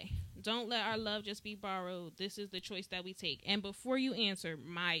today. Don't let our love just be borrowed. This is the choice that we take. And before you answer,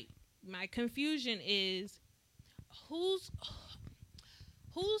 my confusion is who's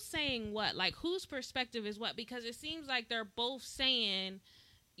saying what? Like whose perspective is what? Because it seems like they're both saying,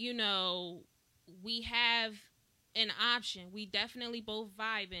 you know, we have an option. We definitely both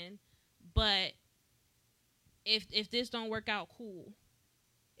vibing, but if this don't work out, cool.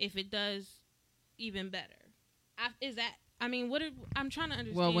 If it does, even better. I'm trying to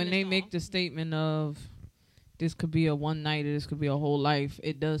understand. Well, when they make the statement of this could be a one night or this could be a whole life,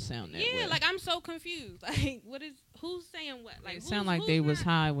 it does sound that way. Yeah, like I'm so confused. Like, who's saying what? Like, it sound like they was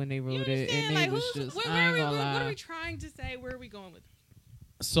high when they wrote it, and they was just. What are we trying to say? Where are we going with it?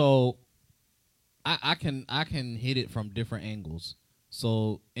 So, I can hit it from different angles.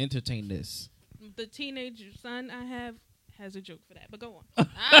 So entertain this. The teenage son I have has a joke for that, but go on.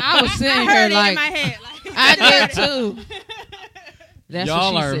 I was sitting I here heard like it in my head. Like, I did too. That's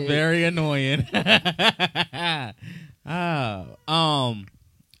Y'all what she are said. very annoying. I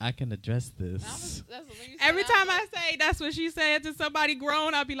can address this. Every time I say that's what she said to somebody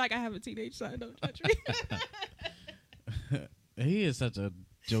grown, I'll be like, I have a teenage son. Don't touch me. He is such a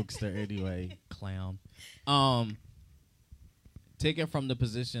jokester anyway, clown. Take it from the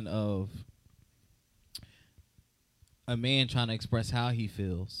position of a man trying to express how he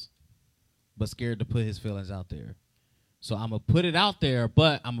feels, but scared to put his feelings out there. So I'm going to put it out there,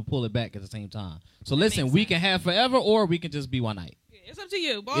 but I'm going to pull it back at the same time. So listen, we can have forever or we can just be one night. It's up to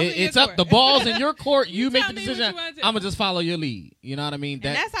you. It's up. The ball's in your court. You make the tell me decision. what you wanna do. I'm going to just follow your lead. You know what I mean?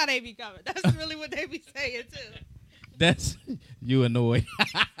 And that's how they be coming. That's really what they be saying, too. That's you annoyed.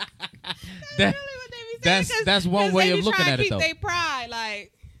 That's really what they be saying. That's one way of looking at it, though. They pride,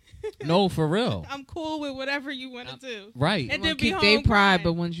 like. No, for real. I'm cool with whatever you want to do. Right. And They then be keep their home pride, crying.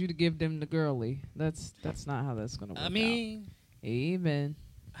 but want you to give them the girly. That's not how that's gonna work. I mean, amen.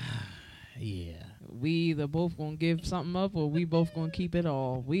 yeah. We either both gonna give something up or we both gonna keep it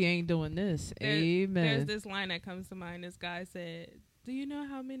all. We ain't doing this. Amen. There's this line that comes to mind. This guy said, do you know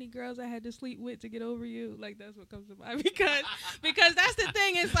how many girls I had to sleep with to get over you? Like, that's what comes to mind. Because that's the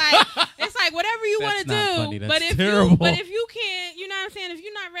thing. It's like whatever you want to do. Funny. That's but if you can't, you know what I'm saying? If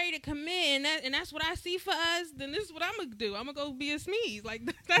you're not ready to commit, and that's what I see for us, then this is what I'm gonna do. I'm gonna go be a sneeze. Like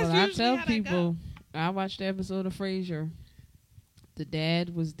that's well, I usually tell how people, I watched the episode of Frasier. The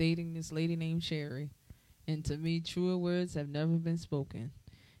dad was dating this lady named Sherry, and to me, truer words have never been spoken.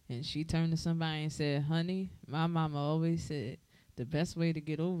 And she turned to somebody and said, "Honey, my mama always said the best way to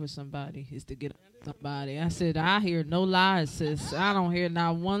get over somebody is to get over somebody." I said, "I hear no lies, sis. I don't hear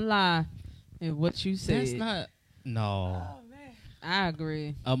not one lie in what you said." That's not. No. Oh, man. I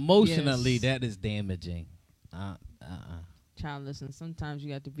agree. Emotionally, Yes. that is damaging. Child, listen, sometimes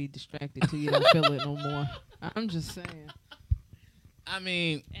you got to be distracted till you don't feel it no more. I'm just saying. I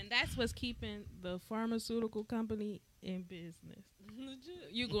mean, And that's what's keeping the pharmaceutical company in business.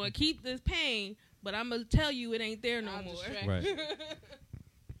 You gonna keep this pain, but I'm gonna tell you it ain't there no I'll more. distract right.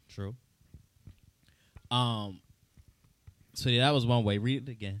 True. So yeah, that was one way. Read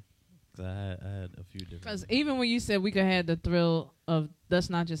it again, because I had a few different. Because even when you said we could have the thrill of, let's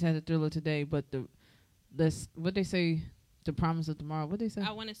not just have the thrill of today, but what they say, the promise of tomorrow. What they say?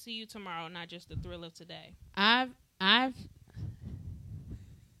 I want to see you tomorrow, not just the thrill of today. I've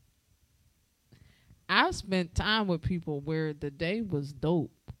spent time with people where the day was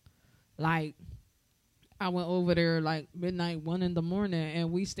dope. Like, I went over there like midnight, 1 in the morning,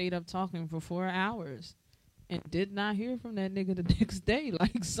 and we stayed up talking for 4 hours, and did not hear from that nigga the next day.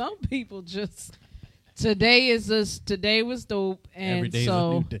 Like some people just today was dope, and Every day is a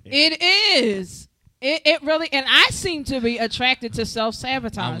so new day. it is. It really, and I seem to be attracted to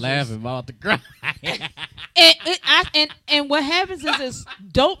self-sabotage. I'm laughing about the grind. And what happens is this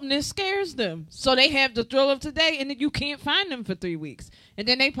dopeness scares them. So they have the thrill of today, and then you can't find them for 3 weeks. And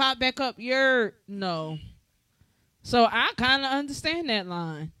then they pop back up. No. So I kind of understand that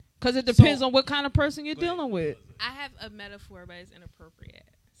line. Because it depends on what kind of person you're dealing with. I have a metaphor, but it's inappropriate.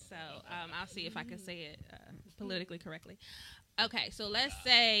 So I'll see if I can say it politically correctly. Okay, so let's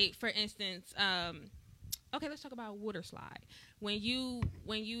say, for instance, let's talk about water slide. When you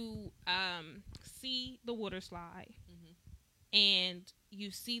see the water slide, and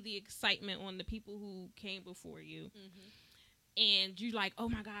you see the excitement on the people who came before you, and you're like, oh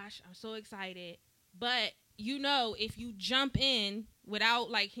my gosh, I'm so excited. But if you jump in without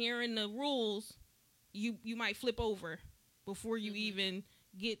like hearing the rules, you might flip over before you even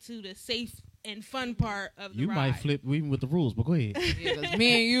get to the safe and fun part of the ride. You might flip even with the rules, but go ahead. Yeah, 'cause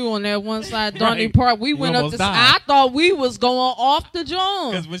me and you on that one side, Donny Right. Park, we You went up almost the died. I thought we was going off the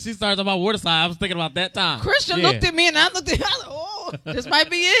joint. Because when she started talking about water slide, I was thinking about that time. Christian Yeah. looked at me and I looked at him. I was like, oh, this might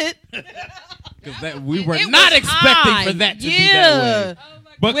be it. Because we were It not was expecting high. for that to Yeah. be that way. Oh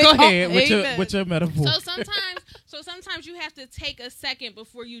my But With- go ahead amen. with your metaphor. So sometimes you have to take a second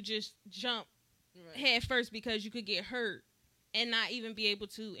before you just jump head first, because you could get hurt and not even be able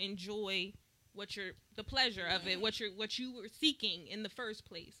to enjoy the pleasure of it, what you were seeking in the first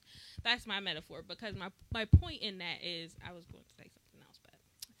place. That's my metaphor, because my point in that is, I was going to say something else, but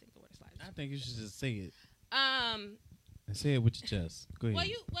I think the water slides. I think you should just say it. Um And say it with your chest. Go ahead.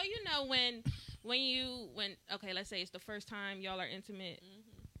 well you know when okay, let's say it's the first time y'all are intimate,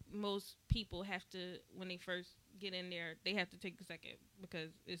 most people have to, when they first get in there, they have to take a second,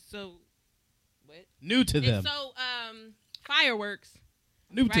 because it's so New to them. it's so fireworks.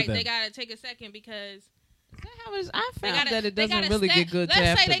 New to Right, them. they gotta take a second, because Is that how it is? I they found gotta, that it they doesn't gotta really step, get good let's till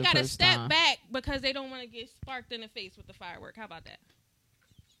say after they the gotta first step time. back because they don't want to get sparked in the face with the firework. How about that?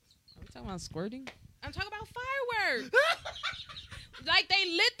 Are we talking about squirting? I'm talking about fireworks. Like, they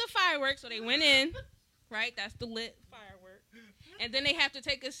lit the fireworks, so they went in, right? That's the lit firework. And then they have to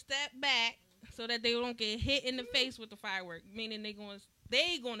take a step back so that they don't get hit in the face with the firework, meaning they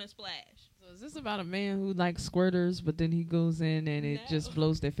gonna splash. So is this about a man who likes squirters, but then he goes in and it No. just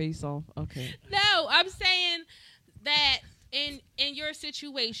blows their face off? Okay. No, I'm saying that in your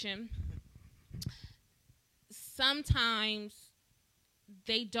situation, sometimes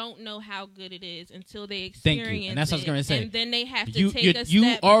they don't know how good it is until they experience Thank you. And that's what I was gonna say. and then they have to You take a you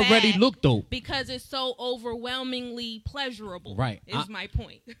step already back look dope. because it's so overwhelmingly pleasurable. Right. Is my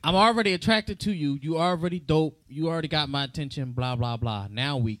point. I'm already attracted to you. You already dope. You already got my attention. Blah blah blah.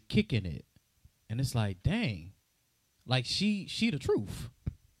 Now we kicking it, and it's like, dang, like she the truth.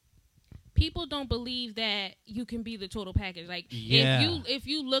 People don't believe that you can be the total package. Like, Yeah. if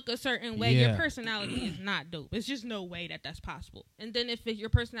you look a certain way, Yeah. your personality is not dope. It's just no way that that's possible. And then if your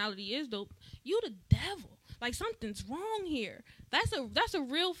personality is dope, you the devil. Like, something's wrong here. That's a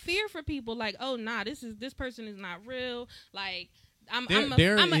real fear for people. Like, oh nah, this person is not real. Like, I'm a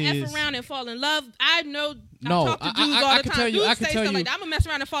F around and fall in love. I know. No, I talk to I- dudes I all the can time. tell you- Dudes I can say tell stuff you- like that. I'm gonna mess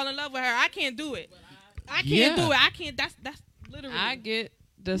around and fall in love with her. I can't do it. I can't Yeah. do it. I can't. That's literally. I get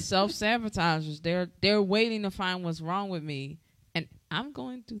the self-sabotagers. They're waiting to find what's wrong with me. And I'm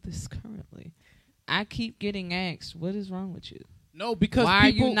going through this currently. I keep getting asked, what is wrong with you? No, because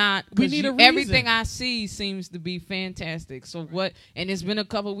Why people, are you not? We 'Cause need a reason. everything I see seems to be fantastic. So what? And it's been a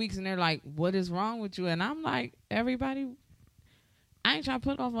couple of weeks, and they're like, "What is wrong with you?" And I'm like, "Everybody, I ain't trying to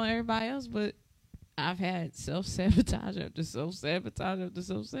put off on everybody else, but I've had self-sabotage after self-sabotage after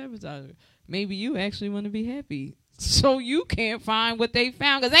self-sabotage. Maybe you actually want to be happy, so you can't find what they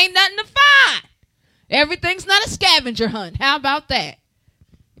found because ain't nothing to find. Everything's not a scavenger hunt. How about that?"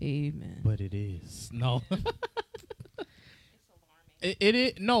 Amen. But it is no. It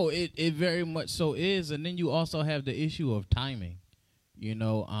is no. It very much so is, and then you also have the issue of timing. You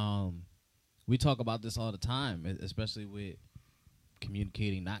know, we talk about this all the time, especially with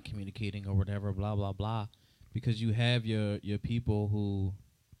communicating, not communicating, or whatever. Blah blah blah, because you have your people who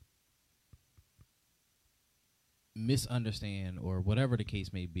misunderstand or whatever the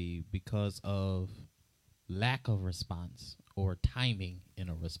case may be because of lack of response or timing in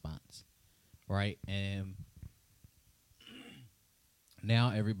a response, right? And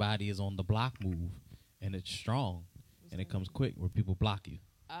now everybody is on the block move, and it's strong, and it comes quick where people block you.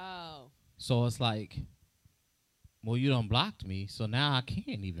 Oh. So it's like well, you done blocked me, so now I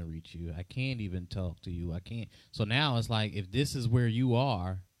can't even reach you. I can't even talk to you. I can't. So now it's like, if this is where you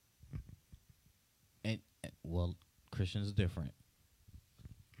are, and well, Christian's different.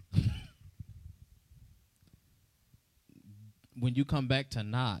 When you come back to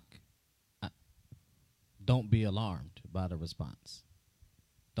knock, don't be alarmed by the response.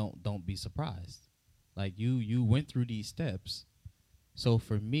 Don't be surprised. Like you went through these steps. So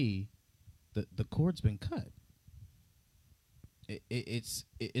for me, the cord's been cut.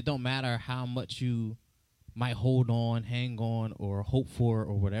 It don't matter how much you might hold on, hang on, or hope for,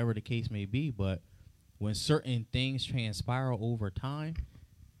 or whatever the case may be, but when certain things transpire over time,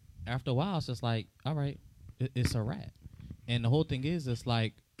 after a while it's just like, all right, it's a wrap. And the whole thing is, it's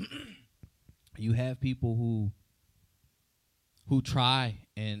like you have people who try,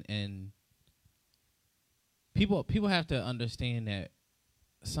 and people have to understand that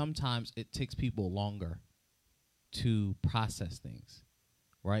sometimes it takes people longer to process things,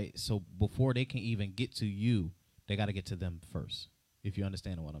 right? So before they can even get to you, they got to get to them first, if you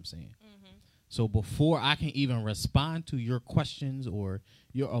understand what I'm saying. Mm-hmm. So before I can even respond to your questions or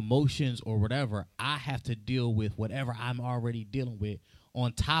your emotions or whatever, I have to deal with whatever I'm already dealing with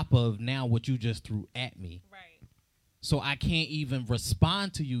on top of now what you just threw at me. Right. So I can't even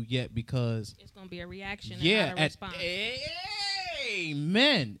respond to you yet because it's going to be a reaction and yeah, not a response.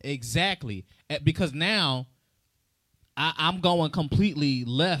 Amen. Exactly. Because now I'm going completely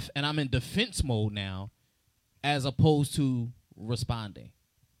left and I'm in defense mode now as opposed to responding.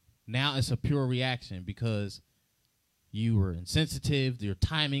 Now it's a pure reaction because you were insensitive, your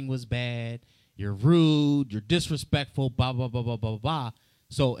timing was bad, you're rude, you're disrespectful, blah, blah, blah, blah, blah, blah.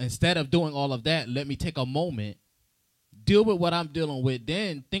 So instead of doing all of that, let me take a moment, deal with what I'm dealing with,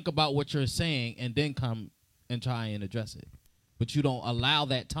 then think about what you're saying, and then come and try and address it. But you don't allow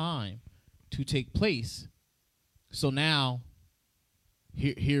that time to take place. So now,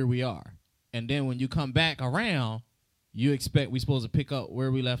 here we are. And then when you come back around, you expect we're supposed to pick up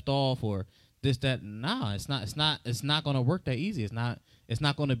where we left off or this, that. Nah, it's not going to work that easy. It's not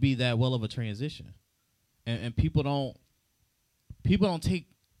going to be that well of a transition. And people don't take,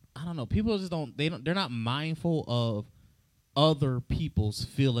 I don't know, people just they're not mindful of other people's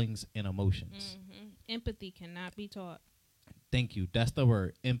feelings and emotions. Mm-hmm. Empathy cannot be taught. Thank you. That's the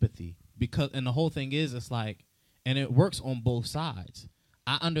word, empathy. And the whole thing is, it's like, and it works on both sides.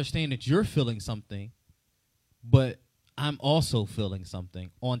 I understand that you're feeling something, but I'm also feeling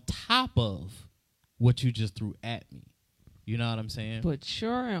something on top of what you just threw at me. You know what I'm saying? But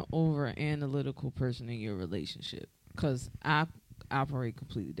you're an over-analytical person in your relationship because I operate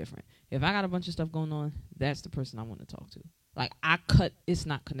completely different. If I got a bunch of stuff going on, that's the person I want to talk to. Like, it's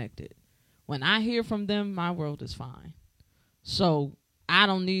not connected. When I hear from them, my world is fine. So I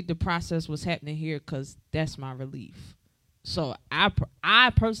don't need to process what's happening here because that's my relief. So I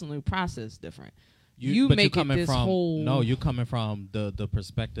personally process different. You make it this whole... No, you're coming from the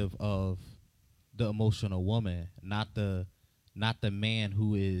perspective of the emotional woman, not the man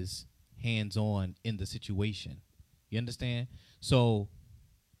who is hands-on in the situation. You understand? So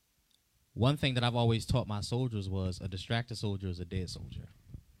one thing that I've always taught my soldiers was a distracted soldier is a dead soldier.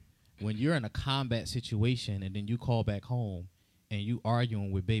 When you're in a combat situation and then you call back home and you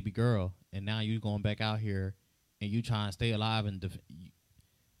arguing with baby girl and now you going back out here and you trying to stay alive and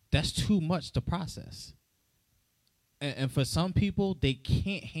that's too much to process. And for some people, they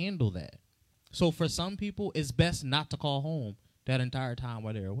can't handle that. So for some people, it's best not to call home that entire time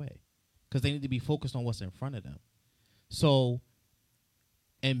while they're away because they need to be focused on what's in front of them. So,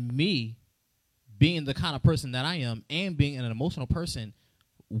 and me being the kind of person that I am and being an emotional person,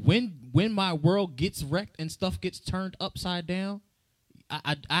 when my world gets wrecked and stuff gets turned upside down,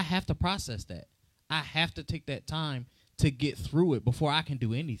 I have to process that. I have to take that time to get through it before I can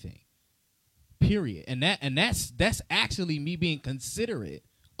do anything. Period. And that's actually me being considerate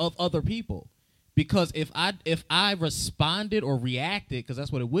of other people. Because if I responded or reacted, because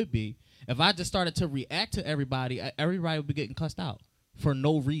that's what it would be, if I just started to react to everybody would be getting cussed out for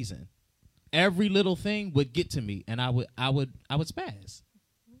no reason. Every little thing would get to me, and I would spaz.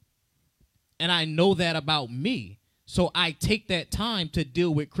 And I know that about me, so I take that time to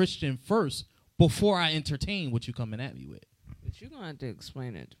deal with Christian first before I entertain what you coming at me with. But you're gonna have to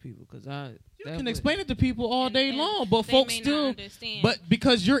explain it to people because you can explain it to people all day long, but they folks may still. not understand. But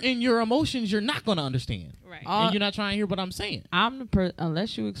because you're in your emotions, you're not gonna understand, Right. And you're not trying to hear what I'm saying. I'm the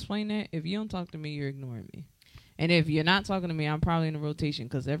unless you explain that. If you don't talk to me, you're ignoring me. And if you're not talking to me, I'm probably in a rotation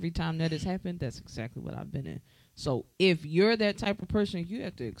because every time that has happened, that's exactly what I've been in. So if you're that type of person, you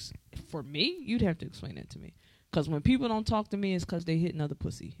have to. For me, you'd have to explain that to me. Because when people don't talk to me, it's because they hitting other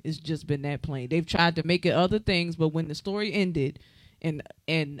pussy. It's just been that plain. They've tried to make it other things, but when the story ended and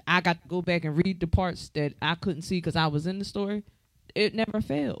I got to go back and read the parts that I couldn't see because I was in the story, it never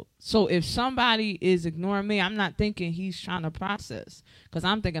failed. So if somebody is ignoring me, I'm not thinking he's trying to process, because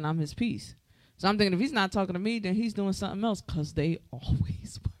I'm thinking I'm his piece. So I'm thinking if he's not talking to me, then he's doing something else, because they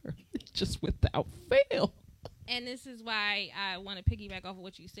always were, just without fail. And this is why I want to piggyback off of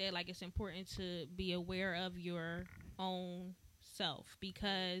what you said. Like, it's important to be aware of your own self,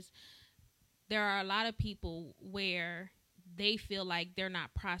 because there are a lot of people where they feel like they're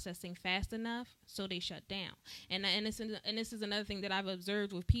not processing fast enough, so they shut down. And this is another thing that I've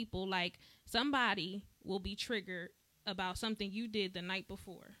observed with people. Like, somebody will be triggered about something you did the night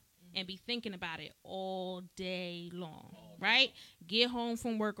before and be thinking about it all day long, right? Get home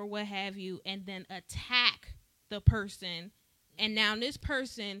from work or what have you, and then attack the person. And now this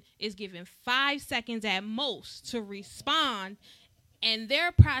person is given 5 seconds at most to respond, and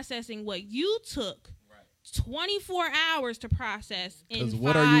they're processing what you took 24 hours to process in 5 seconds.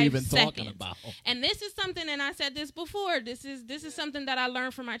 What are you even talking about? And this is something, and I said this before, this is something that I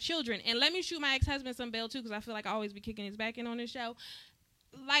learned from my children. And let me shoot my ex-husband some bail too, because I feel like I always be kicking his back in on this show.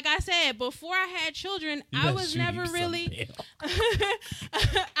 Like I said, before I had children, I was never really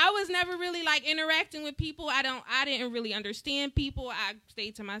like interacting with people. I didn't really understand people. I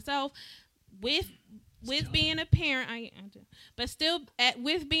stayed to myself. With being a parent,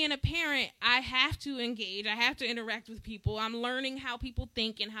 with being a parent, I have to engage. I have to interact with people. I'm learning how people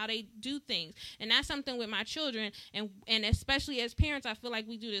think and how they do things. And that's something with my children. And especially as parents, I feel like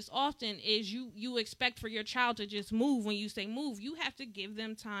we do this often, is you expect for your child to just move. When you say move, you have to give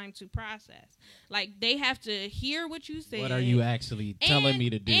them time to process. Like, they have to hear what you say. What are you actually telling me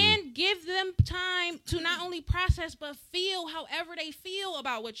to do? And give them time to not only process, but feel however they feel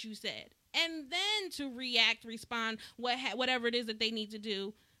about what you said. And then to respond, whatever it is that they need to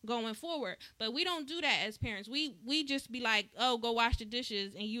do going forward. But we don't do that as parents. We just be like, oh, go wash the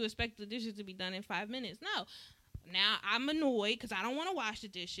dishes, and you expect the dishes to be done in 5 minutes. No. Now, I'm annoyed because I don't want to wash the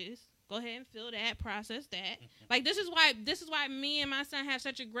dishes. Go ahead and feel that, process that. Like, this is why me and my son have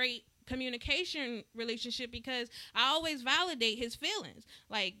such a great communication relationship, because I always validate his feelings.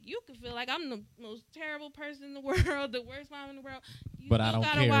 Like, you can feel like I'm the most terrible person in the world, the worst mom in the world. But I don't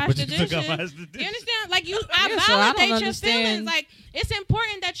care. Wash the dishes. You understand? Like, I validate your feelings. Like, it's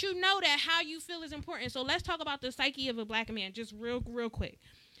important that you know that how you feel is important. So let's talk about the psyche of a black man, just real quick.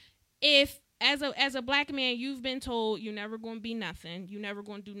 If as a black man, you've been told you're never going to be nothing, you're never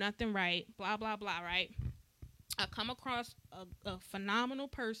going to do nothing right, blah blah blah, right? I come across a phenomenal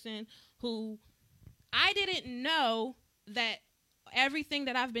person who I didn't know that everything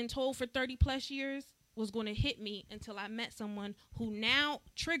that I've been told for 30 plus years was going to hit me until I met someone who now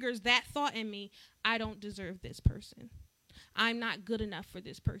triggers that thought in me. I don't deserve this person. I'm not good enough for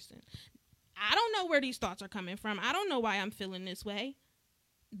this person. I don't know where these thoughts are coming from. I don't know why I'm feeling this way,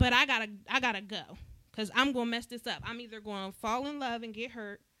 but I gotta go, because I'm going to mess this up. I'm either going to fall in love and get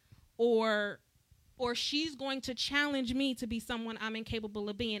hurt, or she's going to challenge me to be someone I'm incapable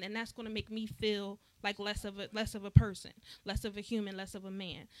of being, and that's going to make me feel like less of a person, less of a human, less of a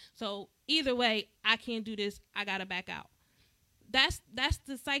man. So either way, I can't do this. I gotta back out. That's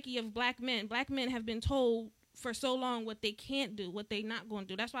the psyche of black men. Black men have been told for so long what they can't do, what they not going to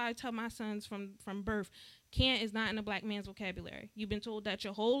do. That's why I tell my sons from birth, can't is not in a black man's vocabulary. You've been told that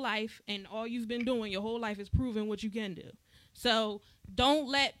your whole life, and all you've been doing your whole life is proving what you can do. So don't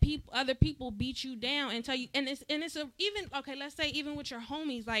let other people beat you down and tell you. And it's let's say even with your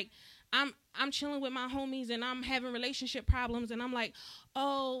homies, like, I'm chilling with my homies and I'm having relationship problems, and I'm like,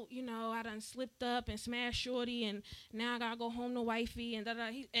 oh, I done slipped up and smashed shorty, and now I gotta go home to wifey, and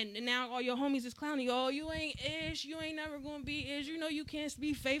and now all your homies is clowning you. Oh, you ain't ish, you ain't never gonna be ish. You can't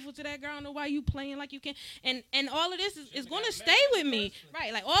be faithful to that girl. I don't know why you playing like you can. And all of this is gonna stay with me,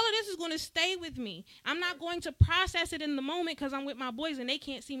 right? Like, all of this is gonna stay with me. I'm not going to process it in the moment because I'm with my boys and they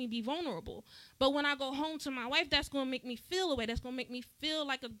can't see me be vulnerable. But when I go home to my wife, that's gonna make me feel away. That's gonna make me feel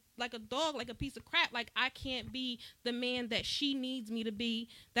like a dog, like a piece of crap. Like, I can't be the man that she needs me to be,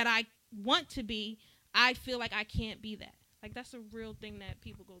 that I want to be. I feel like I can't be that. Like, that's a real thing that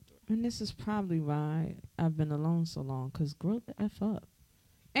people go through. And this is probably why I've been alone so long, because grow the F up.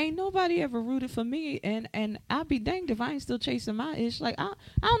 Ain't nobody ever rooted for me, and I'll be danged if I ain't still chasing my ish. Like, I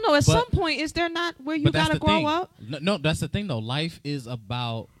don't know, at some point, is there not where you gotta grow up? No, that's the thing though. Life is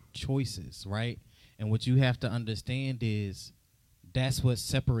about choices, right? And what you have to understand is that's what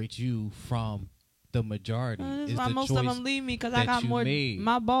separates you from the majority. Is why most of them leave me, because I got more.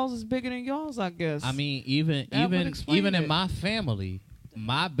 My balls is bigger than yours, I guess. I mean, even in my family,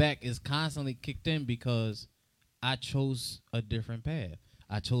 my back is constantly kicked in because I chose a different path.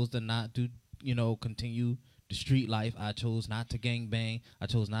 I chose to not do, continue the street life. I chose not to gang bang. I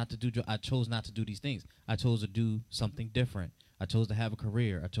chose not to do. I chose not to do these things. I chose to do something different. I chose to have a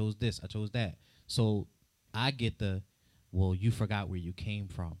career. I chose this. I chose that. So I get well, you forgot where you came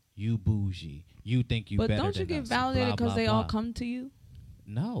from. You bougie. You think you better than us. But don't you get validated because they all come to you?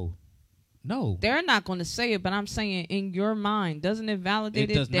 No. They're not going to say it, but I'm saying in your mind, doesn't it validate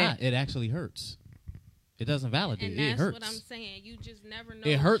it? It does not. It actually hurts. It doesn't validate. And it hurts. that's what I'm saying. You just never know.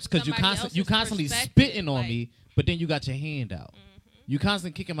 It hurts because you constantly spitting on me, but then you got your hand out. You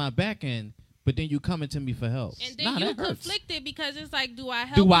constantly kicking my back in, but then you coming to me for help. And then you conflicted because it's like, do I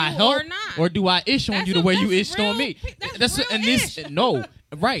help or not? Or do I ish on you the way you ished on me? That's real and this ish. No,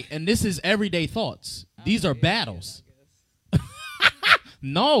 right. And this is everyday thoughts. These are battles.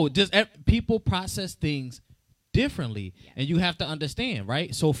 No, just people process things differently, and you have to understand,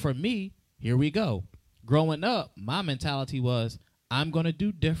 right? So for me, here we go. Growing up, my mentality was, I'm going to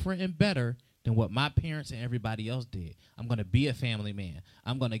do different and better than what my parents and everybody else did. I'm going to be a family man.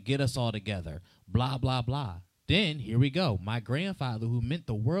 I'm going to get us all together, blah, blah, blah. Then, here we go. My grandfather, who meant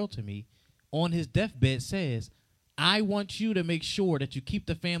the world to me, on his deathbed says, I want you to make sure that you keep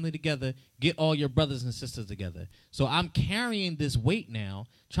the family together, get all your brothers and sisters together. So I'm carrying this weight now,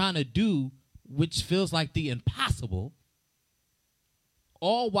 trying to do which feels like the impossible,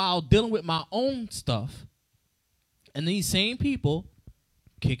 all while dealing with my own stuff. And these same people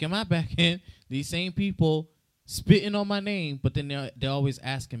kicking my back in, these same people spitting on my name, but then they're always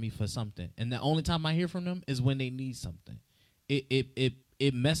asking me for something. And the only time I hear from them is when they need something.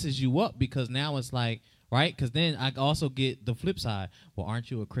 It messes you up because now it's like, right? Because then I also get the flip side. Well,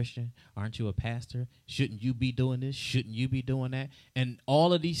 aren't you a Christian? Aren't you a pastor? Shouldn't you be doing this? Shouldn't you be doing that? And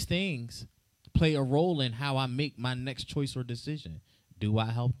all of these things play a role in how I make my next choice or decision. Do I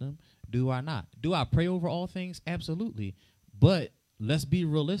help them? Do I not? Do I pray over all things? Absolutely. But let's be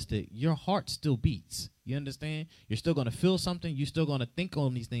realistic. Your heart still beats. You understand? You're still going to feel something. You're still going to think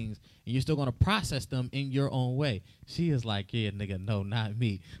on these things. And you're still going to process them in your own way. She is like, yeah, nigga, no, not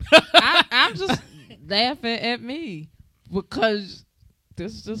me. I'm just laughing at me because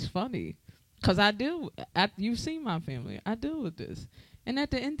this is just funny. Because you've seen my family. I deal with this. And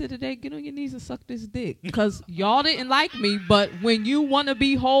at the end of the day, get on your knees and suck this dick. Because y'all didn't like me, but when you want to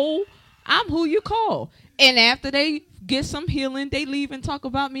be whole, I'm who you call. And after they get some healing, they leave and talk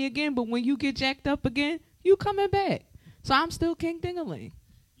about me again. But when you get jacked up again, you coming back. So I'm still King Dingaling.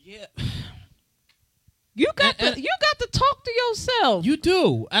 Yeah. You got to talk to yourself. You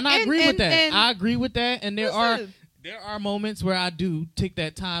do. And I agree with that. I agree with that. And there are moments where I do take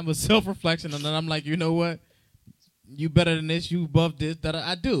that time of self-reflection. And then I'm like, you know what? You better than this. You above this.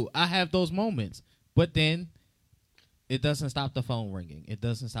 I do. I have those moments. But then it doesn't stop the phone ringing. It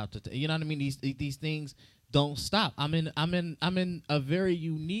doesn't stop you know what I mean? These things don't stop. I'm in a very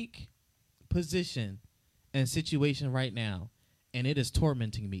unique position and situation right now, and it is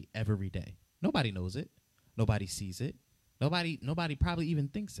tormenting me every day. Nobody knows it. Nobody sees it. Nobody probably even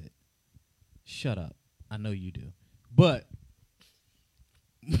thinks it. Shut up. I know you do. But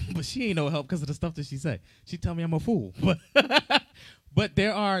she ain't no help because of the stuff that she say. She tell me I'm a fool. But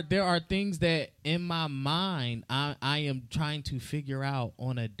there are things that in my mind I am trying to figure out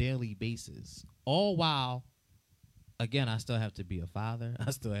on a daily basis. All while, again, I still have to be a father.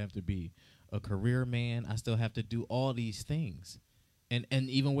 I still have to be a career man. I still have to do all these things. And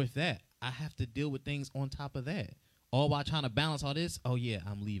even with that, I have to deal with things on top of that. All while trying to balance all this. Oh, yeah,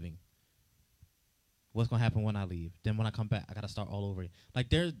 I'm leaving. What's going to happen when I leave? Then when I come back, I got to start all over. Like,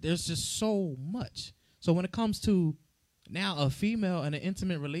 there's just so much. So when it comes to now a female in an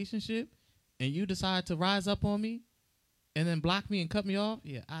intimate relationship and you decide to rise up on me and then block me and cut me off,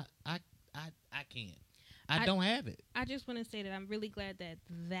 yeah, I can't. I don't have it. I just want to say that I'm really glad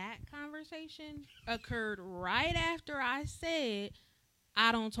that conversation occurred right after I said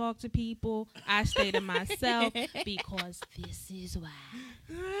I don't talk to people. I stay to myself because this is why.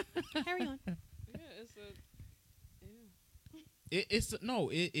 Carry on. It is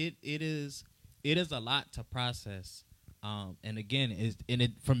a lot to process. And again,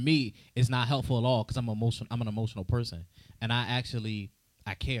 for me, it's not helpful at all because I'm an emotional person, and I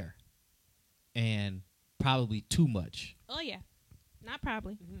care, and probably too much. Oh yeah, not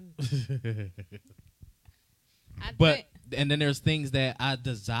probably. And then there's things that I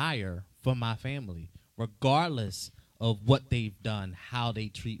desire for my family, regardless of what they've done, how they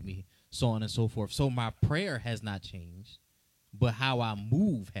treat me, so on and so forth. So my prayer has not changed, but how I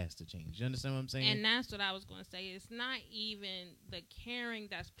move has to change. You understand what I'm saying? And that's what I was going to say. It's not even the caring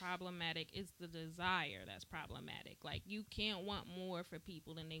that's problematic. It's the desire that's problematic. Like, you can't want more for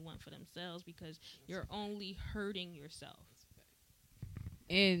people than they want for themselves because you're only hurting yourself.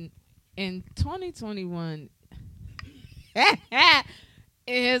 In 2021,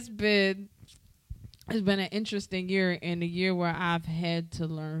 it's been an interesting year, and a year where I've had to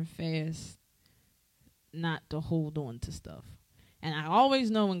learn fast not to hold on to stuff. And I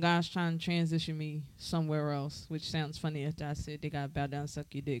always know when God's trying to transition me somewhere else, which sounds funny after I said they got to bow down and suck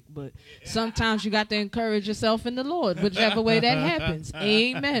your dick. But sometimes you got to encourage yourself in the Lord, whichever way that happens.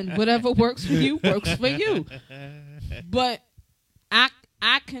 Amen. Whatever works for you, works for you. But I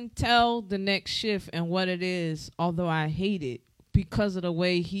can tell the next shift and what it is, although I hate it, because of the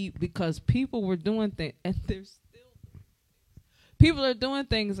way because people were doing things, and there's still people are doing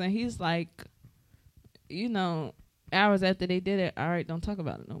things, and he's like, hours after they did it, all right, don't talk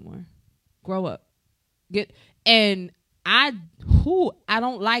about it no more. Grow up. I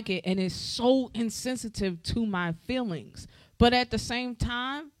don't like it, and it's so insensitive to my feelings. But at the same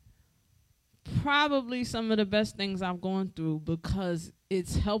time, probably some of the best things I've gone through because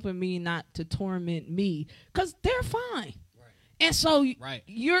it's helping me not to torment me because they're fine. And so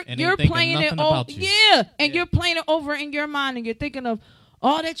you're playing it over. You're playing it over in your mind, and you're thinking of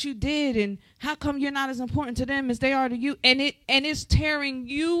all that you did and how come you're not as important to them as they are to you, and it's tearing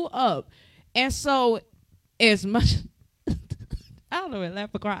you up. And so as much I don't know, laugh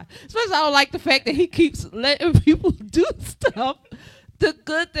or cry. Especially I don't like the fact that he keeps letting people do stuff. The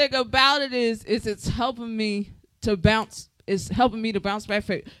good thing about it is it's helping me to bounce. It's helping me to bounce back.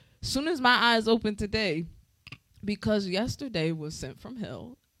 As soon as my eyes open today, because yesterday was sent from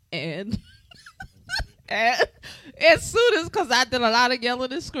hell, and as soon as, because I did a lot of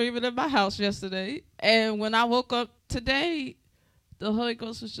yelling and screaming in my house yesterday, and when I woke up today, the Holy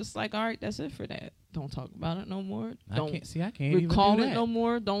Ghost was just like, all right, that's it for that. Don't talk about it no more. I can't recall even do it that. no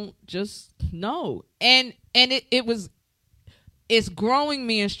more. Don't just no. And it's growing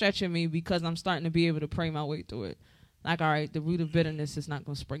me and stretching me because I'm starting to be able to pray my way through it. Like, all right, the root of bitterness is not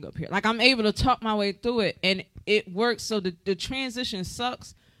going to spring up here. Like, I'm able to talk my way through it, and it works. So the transition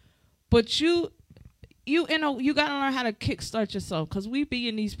sucks, but you got to learn how to kickstart yourself, because we be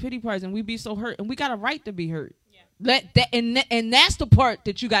in these pity parties and we be so hurt, and we got a right to be hurt. And that's the part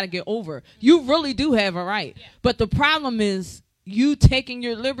that you got to get over. You really do have a right. Yeah. But the problem is you taking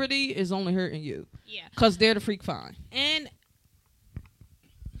your liberty is only hurting you. Yeah. Because they're the freak fine. And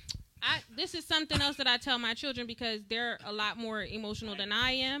this is something else that I tell my children, because they're a lot more emotional than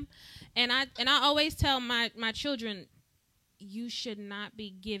I am. And I always tell my children, you should not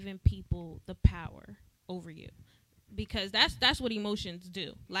be giving people the power over you, because that's what emotions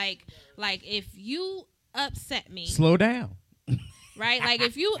do. Like if you upset me, slow down. Right? Like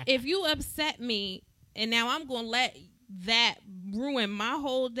if you upset me, and now I'm going to let that ruin my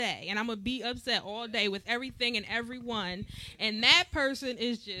whole day, and I'm going to be upset all day with everything and everyone, and that person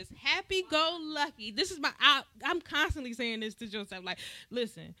is just happy-go-lucky. This is I'm constantly saying this to Joseph, like,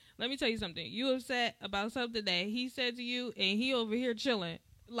 listen, let me tell you something. You upset about something that he said to you, and he over here chilling,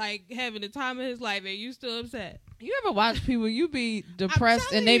 like having the time of his life, and you still upset. You ever watch people, you be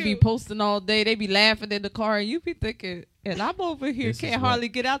depressed and they be posting all day, they be laughing in the car, and you be thinking, and I'm over here can't hardly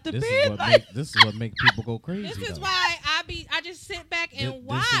get out the bed. This is what make people go crazy. This is though. why I just sit back and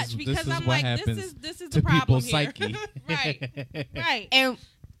watch, because I'm like, this is the to problem people's here. psyche. Right. And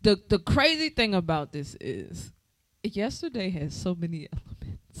the crazy thing about this is, yesterday had so many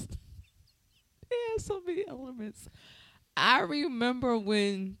elements. It had so many elements. I remember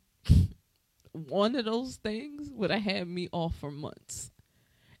when one of those things would have had me off for months.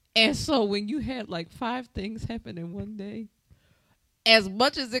 And so when you had like 5 things happen in one day, as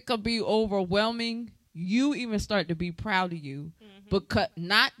much as it could be overwhelming, you even start to be proud of you. Mm-hmm. Because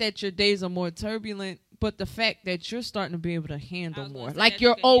not that your days are more turbulent, but the fact that you're starting to be able to handle more. Like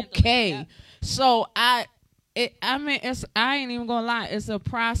you're okay. Yeah. So I ain't even gonna lie, it's a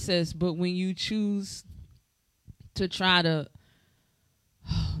process, but when you choose to try to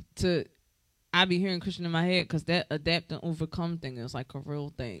I be hearing Christian in my head, because that adapt and overcome thing is like a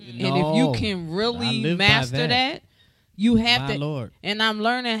real thing. No, and if you can really master that, you have to. Lord. And I'm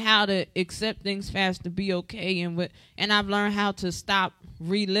learning how to accept things fast, to be okay, and I've learned how to stop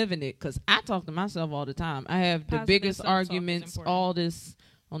reliving it, because I talk to myself all the time. I have the biggest arguments, all this.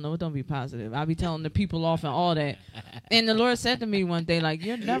 Oh no, don't be positive. I be telling the people off and all that. And the Lord said to me one day, like,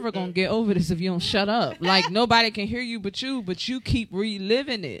 you're never going to get over this if you don't shut up. Like, nobody can hear you but you keep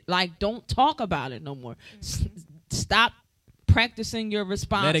reliving it. Like, don't talk about it no more. Stop practicing your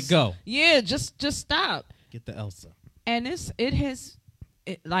response. Let it go. Yeah, just stop. Get the Elsa. And it's been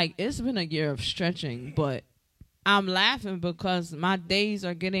a year of stretching, but I'm laughing because my days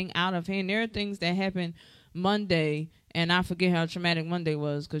are getting out of hand. There are things that happen Monday, and I forget how traumatic Monday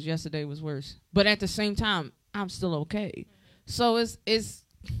was because yesterday was worse. But at the same time, I'm still okay. So it's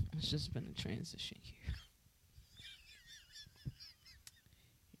just been a transition year.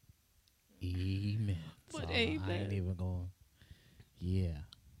 Amen. But So amen. I ain't even going. Yeah.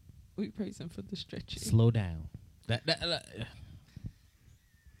 We praise him for the stretching. Slow down.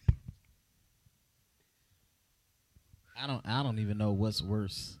 I don't even know what's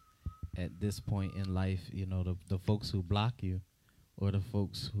worse at this point in life. You know, the folks who block you, or the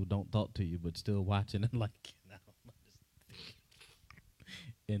folks who don't talk to you but still watching and liking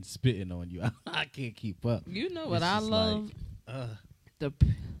and spitting on you. I can't keep up. You know what It's I just love? like,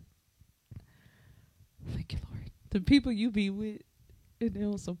 Thank you, Lord. The people you be with, and they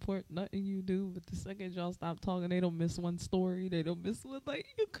don't support nothing you do, but the second y'all stop talking, they don't miss one story. They don't miss one. Like,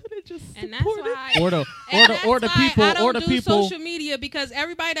 you could have just And that's supported. why or the people I don't or the do people. social media, because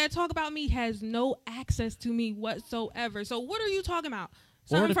everybody that talk about me has no access to me whatsoever. So what are you talking about?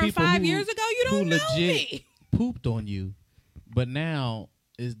 Or Something the from people 5 who- years ago? You who don't know legit me. pooped on you, but now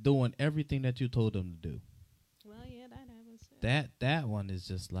is doing everything that you told them to do. Well, yeah, that happens. That one is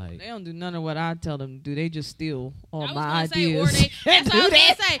just like, They don't do none of what I tell them to do. They just steal all I was my gonna ideas. say, that's what I was Do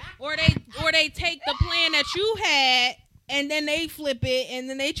that. gonna say. Or they take the plan that you had and then they flip it and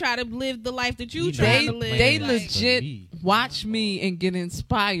then they try to live the life that you trying to live. They Like, legit for me. watch me and get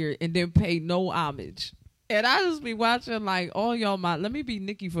inspired and then pay no homage. And I just be watching like all y'all let me be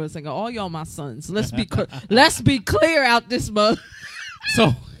Nikki for a second. All y'all my sons. Let's be let's be clear out this month.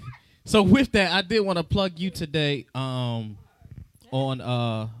 So with that, I did want to plug you today on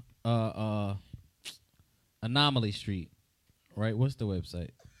Anomaly Street, right? What's the website?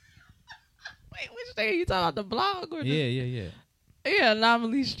 Wait, which day are you talking about? The blog or Yeah. yeah,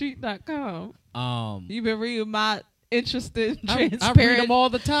 anomalystreet.com. You been reading my interesting, I read transparent them all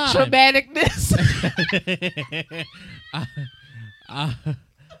the time. traumaticness.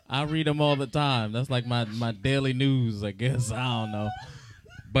 I read them all the time. That's like my daily news, I guess. I don't know.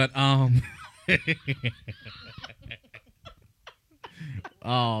 But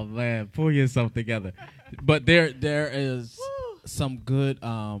oh man, pull yourself together. But there is some good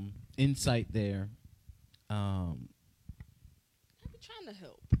insight there. I'm trying to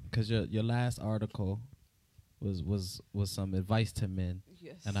help. Because your last article was some advice to men.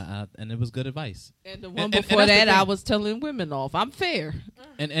 Yes. And it was good advice. And the one And before that's the that, I thing. was telling women off. I'm fair.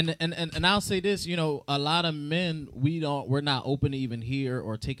 And I'll say this, you know, a lot of men we're not open to even hear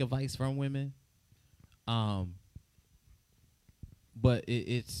or take advice from women. But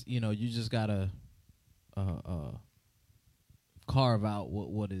it's you know, you just gotta carve out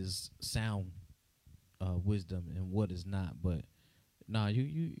what is sound wisdom and what is not. But nah,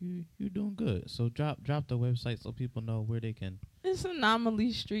 you doing good. So drop the website so people know where they can. It's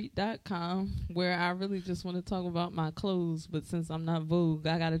anomalystreet.com, where I really just want to talk about my clothes, but since I'm not Vogue,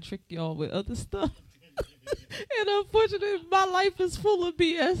 I gotta trick y'all with other stuff. And unfortunately, my life is full of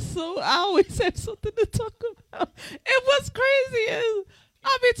BS, so I always have something to talk about. And what's crazy is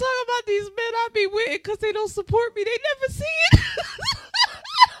I be talking about these men I be with because they don't support me. They never see it.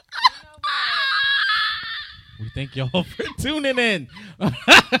 We thank y'all for tuning in.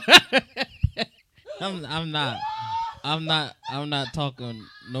 I'm not talking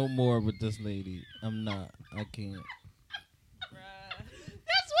no more with this lady. I'm not. I can't.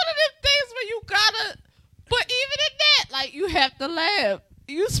 That's one of them things where you gotta, but even in that, like, you have to laugh.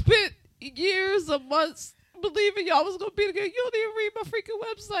 You spent years or months believing y'all was gonna be together. You don't even read my freaking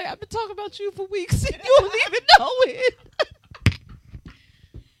website. I've been talking about you for weeks and you don't even know it.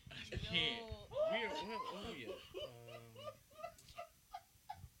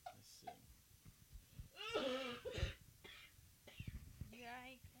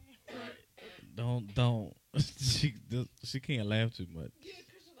 Don't. She can't laugh too much. Yeah,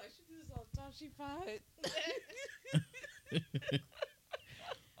 because she's like, she do this all the time. She fine.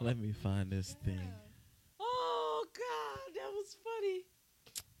 Let me find this thing. Oh, God, that was funny.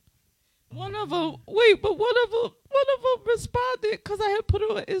 One of Oh. them, wait, but one of them responded because I had put it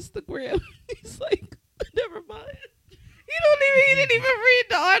on Instagram. He's like, never mind. He didn't even read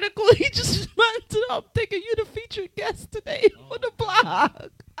the article. He just responded, I'm thinking you the featured guest today on the blog.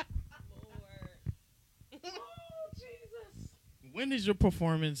 Oh, Jesus. When is your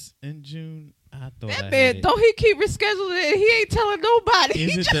performance in June? I thought I That had man, it. don't he keep rescheduling it? He ain't telling nobody.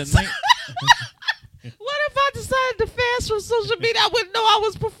 Is He it just, the night? what if I decide the fast from social media, I wouldn't know I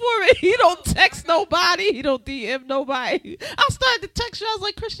was performing. He don't text nobody. He don't DM nobody. I started to text you. I was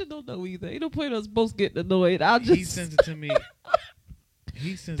like, Christian don't know either. He don't point us both getting annoyed. He sends it to me.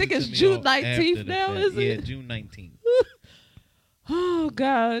 He sends think it it's to me June after 19th the now, fact. is it? Yeah, June 19th. Oh,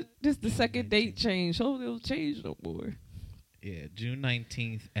 God. This the second date change. Hopefully it'll change no more. Yeah, June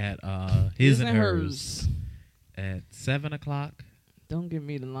 19th at His and Hers at 7 o'clock. Don't give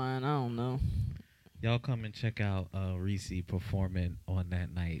me the line. I don't know. Y'all come and check out Reese performing on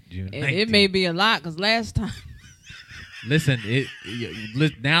that night, June 19th. It may be a lot because last time. Listen,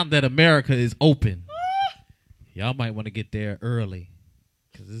 now that America is open, y'all might want to get there early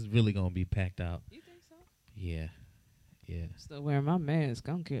because it's really going to be packed out. You think so? Yeah. Still wearing my mask.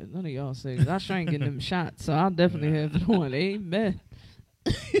 I don't care. None of y'all say. I sure ain't getting them shots, so I'll definitely have it on. Amen.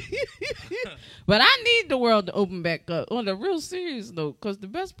 But I need the world to open back up on a real serious note, because the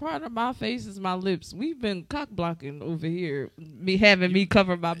best part of my face is my lips. We've been cock blocking over here, me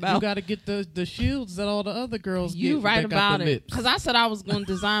cover my mouth. You got to get the shields that all the other girls You get. right that got about the it. lips. Because I said I was going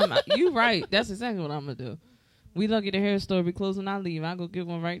to design you right. That's exactly what I'm going to do. We lucky the hair store be closing. I leave. I go get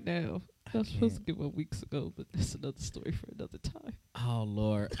one right now. I was supposed to get one weeks ago, but that's another story for another time. Oh,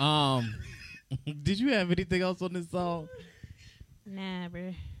 Lord. Did you have anything else on this song? Nah,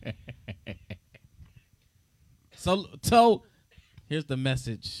 bro. So here's the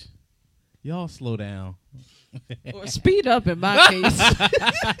message. Y'all slow down. Or speed up in my case.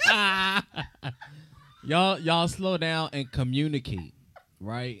 Y'all slow down and communicate,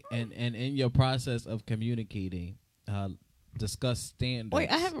 right? And in your process of communicating, discuss standards.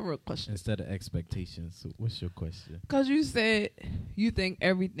 Wait, I have a real question. Instead of expectations. So what's your question? Because you said you think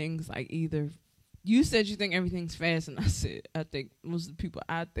everything's like either. You said you think everything's fast, and I said I think most of the people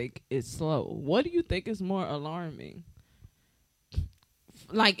I think is slow. What do you think is more alarming?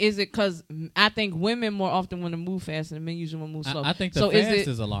 Like, is it because I think women more often want to move fast and men usually want to move slow? I think the so fast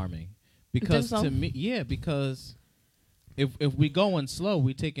is alarming. Because so? to me, yeah, because if we going slow,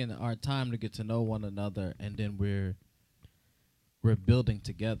 we taking our time to get to know one another, and then we're building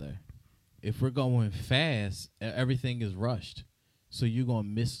together. If we're going fast, everything is rushed. So you're gonna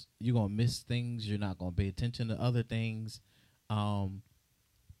miss things. You're not gonna pay attention to other things, and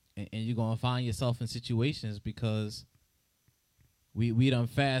you're gonna find yourself in situations because we done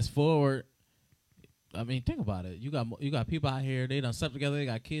fast forward. I mean, think about it. You got people out here. They done slept together. They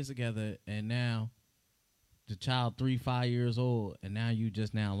got kids together, and now the child 3-5 years old, and now you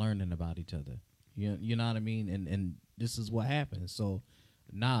just now learning about each other. You know what I mean? And this is what happens. So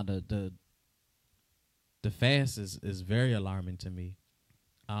the fast is very alarming to me,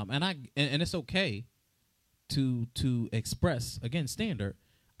 and it's okay to express, again, standard.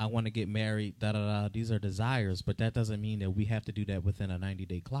 I want to get married. These are desires, but that doesn't mean that we have to do that within a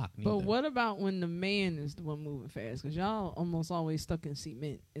 90-day clock. Neither. But what about when the man is the one moving fast? Because y'all almost always stuck in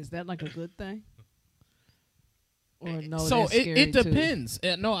cement. Is that like a good thing? Or no? So that's it scary depends.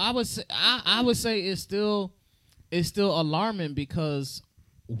 No, I would say it's still alarming because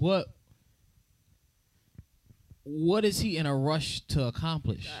what is he in a rush to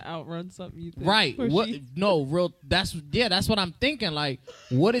accomplish? Outrun something you think? Right. Pushy? That's what I'm thinking. Like,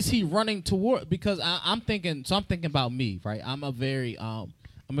 what is he running toward? Because I'm thinking about me, right? I'm a very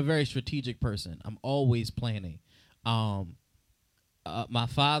strategic person. I'm always planning. My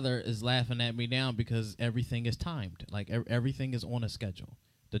father is laughing at me now because everything is timed. Like everything is on a schedule.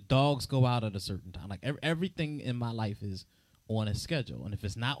 The dogs go out at a certain time. Like everything in my life is on a schedule. And if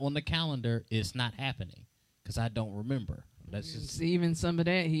it's not on the calendar, it's not happening. Because I don't remember. That's just even some of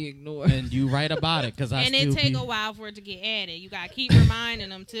that he ignored. And you right about it, because and it take a while for it to get added. You gotta keep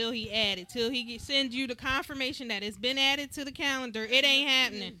reminding him till he added, till he sends you the confirmation that it's been added to the calendar. It ain't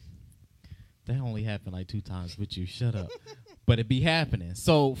happening. That only happened like 2 times with you. Shut up. But it be happening.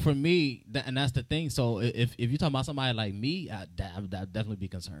 So for me, and that's the thing. So if you're talking about somebody like me, I'd definitely be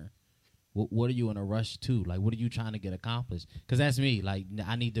concerned. What are you in a rush to? Like, what are you trying to get accomplished? Because that's me. Like,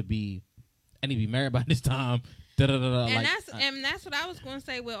 I need to be married by this time. And that's what I was going to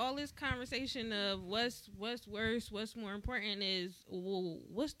say with all this conversation of what's worse, what's more important is, well,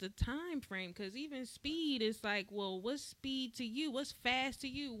 what's the time frame? Because even speed is like, well, what's speed to you? What's fast to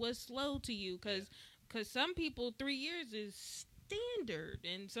you? What's slow to you? Because some people 3 years is standard,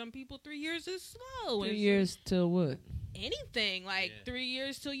 and some people 3 years is slow. 3 years till what? Anything, like 3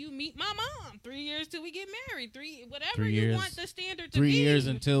 years till you meet my mom, 3 years till we get married, whatever 3 you years, want the standard to 3 be. 3 years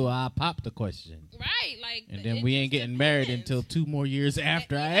until I pop the question. Right, like, and then we ain't getting married until 2 more years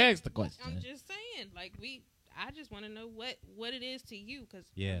after I ask the question. I'm just saying, like, I just want to know what it is to you, because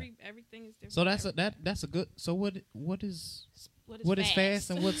everything is different. So that's a good. So what is What is fast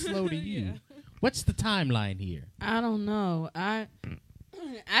and what's slow to you? Yeah. What's the timeline here? I don't know. I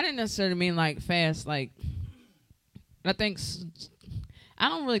didn't necessarily mean like fast. Like I think I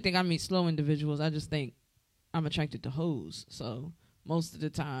don't really think I meet slow individuals. I just think I'm attracted to hoes. So most of the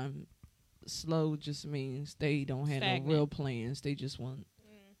time, slow just means they don't have Stagnant. no real plans. They just want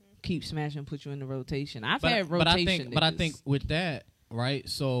keep smashing, put you in the rotation. I've had rotation. But I think with that, right?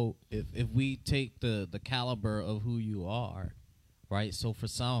 So if we take the caliber of who you are, right? So for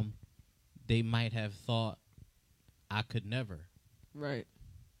some, they might have thought I could never. right.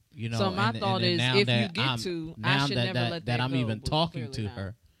 You know, So my thought is, now if that you get I'm- to, now I should never let that I'm go, even but talking clearly to not.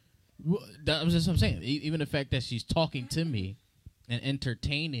 her. Well, that was just what I'm saying. Even the fact that she's talking to me and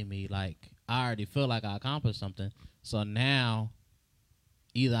entertaining me, like I already feel like I accomplished something. So now,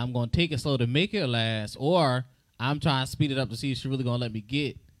 either I'm gonna take it slow to make it last, or I'm trying to speed it up to see if she's really gonna let me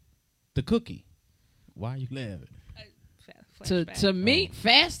get the cookie. Why are you laughing? To me,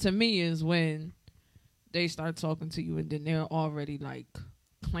 fast to me is when they start talking to you and then they're already like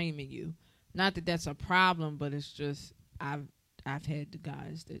claiming you. Not that that's a problem, but it's just I've had the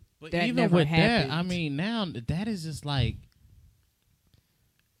guys that But that even never with happened. that, I mean, now that is just like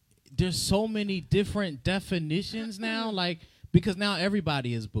there's so many different definitions now. Like because now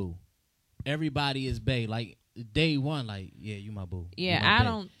everybody is boo, everybody is bae. Like day one, like yeah, you my boo. You yeah, my I bae.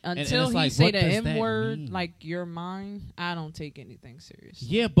 don't and until it's he like, say what the does M that word mean? like you're mine. I don't take anything serious.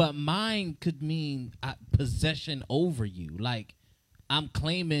 Yeah, but mine could mean possession over you. Like I'm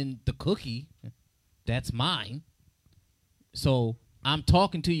claiming the cookie, that's mine. So I'm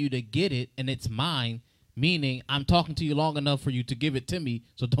talking to you to get it, and it's mine. Meaning I'm talking to you long enough for you to give it to me,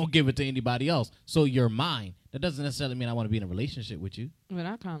 so don't give it to anybody else. So you're mine. That doesn't necessarily mean I want to be in a relationship with you. But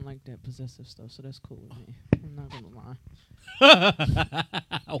I kind of like that possessive stuff, so that's cool with me. I'm not gonna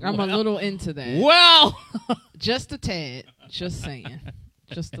lie. I'm a little into that. Well, Just a tad. Just saying.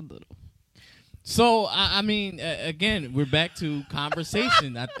 Just a little. so I mean, again, we're back to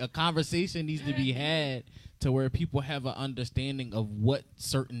conversation. A conversation needs to be had to where people have an understanding of what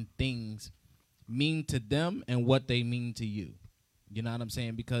certain things mean to them and what they mean to you. You know what I'm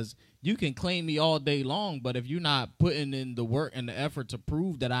saying? Because you can claim me all day long, but if you're not putting in the work and the effort to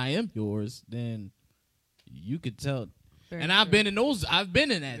prove that I am yours, then you could tell. Very and I've true. been in those. I've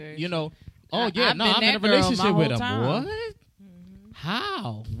been in that. Very You know. true. Oh I've yeah, been no, I'm in a that girl my relationship with whole him. time. What?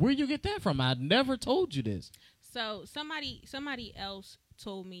 How? Where you get that from? I never told you this. So somebody else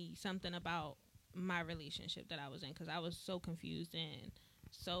told me something about my relationship that I was in because I was so confused and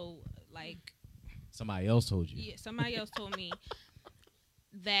so like Somebody else told you. yeah, somebody else told me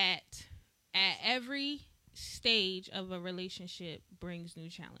that at every stage of a relationship brings new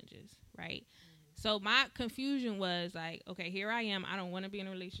challenges, right? So my confusion was like, okay, here I am. I don't want to be in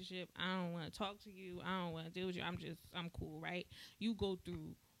a relationship. I don't want to talk to you. I don't want to deal with you. I'm cool, right? You go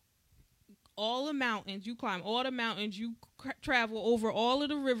through all the mountains. You climb all the mountains. You travel over all of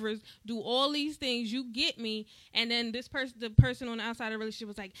the rivers, do all these things. You get me. And then the person on the outside of the relationship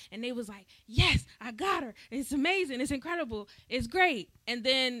was like, and they was like, yes, I got her. It's amazing. It's incredible. It's great. And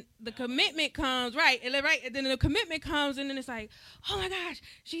then the commitment comes, right? And then the commitment comes, and then it's like, oh my gosh,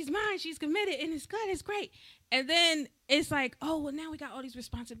 she's mine. She's committed, and it's good. It's great. And then it's like, oh, well, now we got all these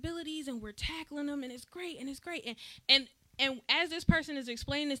responsibilities, and we're tackling them, and it's great, and it's great. And as this person is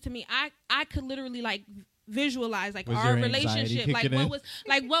explaining this to me, I could literally like visualize like Was our your anxiety relationship, like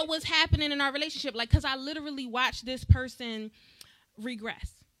kicking what was happening in our relationship, like because I literally watched this person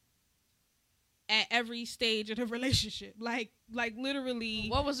regress at every stage of the relationship, like literally.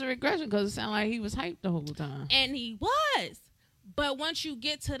 What was the regression? Because it sounded like he was hyped the whole time. And he was. But once you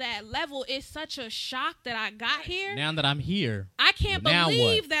get to that level, it's such a shock that I got here. Now that I'm here, I can't now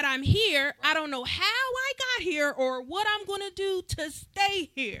believe what? that I'm here. I don't know how I got here or what I'm going to do to stay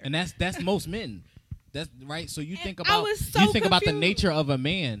here. and that's most men. That's right. So you And think I about was so you think about the confused. nature of a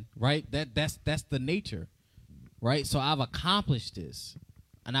man, right? That's the nature, right? So I've accomplished this,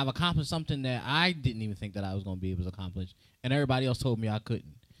 and I've accomplished something that I didn't even think that I was going to be able to accomplish, and everybody else told me I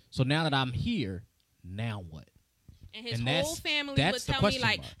couldn't. So now that I'm here, now what? And his And whole that's- family that's would the tell me question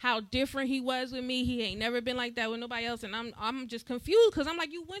like mark. how different he was with me. He ain't never been like that with nobody else, and I'm just confused because I'm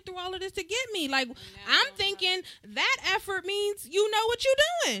like, you went through all of this to get me. Like I'm thinking that effort means you know what you're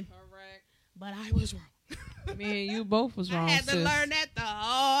doing. Correct. But I was wrong. Me and you both was wrong. I had to sis. learn that the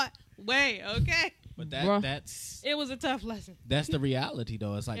hard way. Okay, But Bruh. that's it was a tough lesson. that's the reality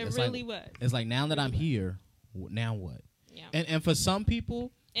though. It's like It it's really like was. it's like now that I'm here, now what? Yeah. And for some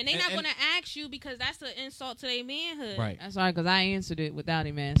people, And they not and- gonna ask you because that's an insult to their manhood. right? That's all right, because I answered it without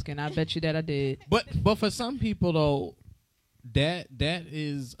him asking. I bet you that I did. But for some people though, that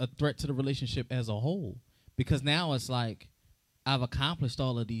is a threat to the relationship as a whole, because now it's like I've accomplished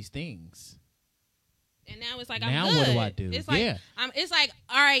all of these things. And now it's like, now I'm good. what do I do? It's like, yeah. It's like,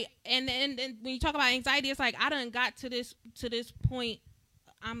 all right. And then when you talk about anxiety, it's like, I done got to this point.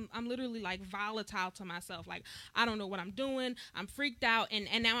 I'm literally like volatile to myself. Like, I don't know what I'm doing. I'm freaked out. And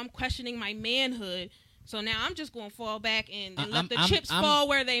now I'm questioning my manhood. So now I'm just going to fall back and let the chips fall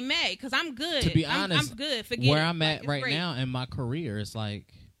where they may. Because I'm good. To be honest, I'm good. Forget where it. I'm at It's right great. now in my career, it's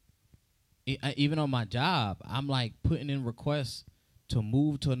like, even on my job, I'm like putting in requests to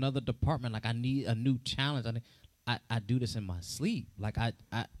move to another department. Like, I need a new challenge. I do this in my sleep. Like,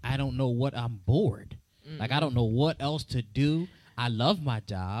 I don't know what, I'm bored. Like, I don't know what else to do. I love my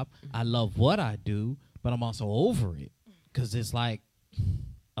job. I love what I do, but I'm also over it. Because it's like,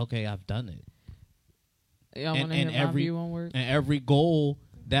 okay, I've done it. Y'all want to hear my view on work? And every goal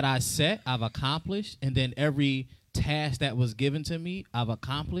that I set, I've accomplished. And then every task that was given to me, I've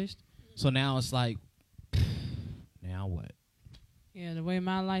accomplished. So now it's like, now what? Yeah, the way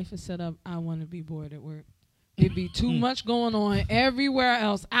my life is set up, I want to be bored at work. It'd be too much going on everywhere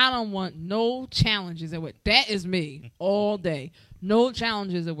else. I don't want no challenges at work. That is me all day. No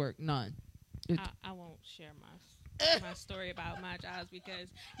challenges at work. None. I won't share my story about my jobs because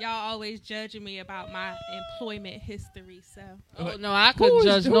y'all always judging me about my employment history. So Oh, no, I couldn't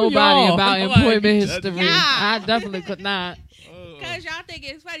judge nobody about employment history. Yeah. I definitely could not. because y'all think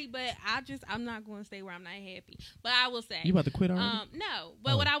it's funny, but I'm not going to stay where I'm not happy. But I will say, You about to quit already? no.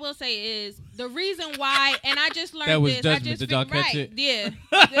 But what I will say is the reason why, and I just learned That was this. judgment. I just Did y'all catch it? Yeah,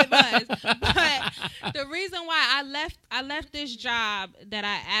 it was. But the reason why I left this job that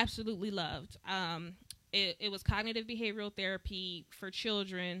I absolutely loved. It was cognitive behavioral therapy for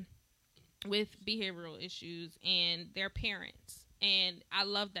children with behavioral issues and their parents, and I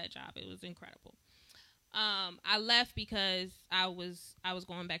loved that job. It was incredible. I left because I was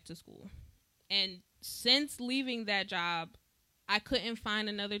going back to school, and since leaving that job, I couldn't find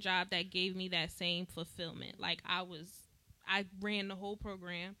another job that gave me that same fulfillment. Like I ran the whole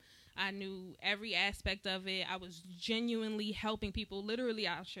program. I knew every aspect of it. I was genuinely helping people. Literally,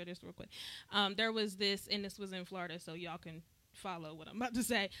 I'll share this real quick. There was this, and this was in Florida, so y'all can follow what I'm about to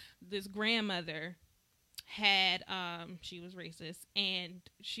say. This grandmother had, she was racist, and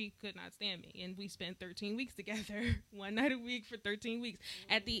she could not stand me. And we spent 13 weeks together, one night a week for 13 weeks.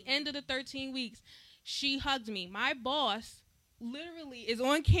 At the end of the 13 weeks, she hugged me. My boss literally is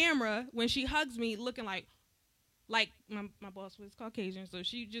on camera when she hugs me looking like my boss was Caucasian, so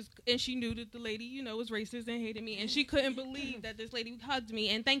she knew that the lady, was racist and hated me, and she couldn't believe that this lady hugged me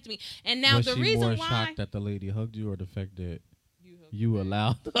and thanked me. And now was the she reason more why shocked that the lady hugged you, or the fact that you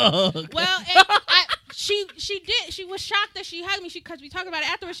allowed the hug? well, she did. She was shocked that she hugged me. Because we talked about it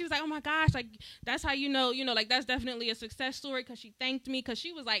afterwards. She was like, "Oh my gosh, like that's how like that's definitely a success story." Because she thanked me. Because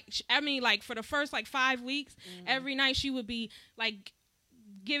she was like, for the first 5 weeks, every night she would be like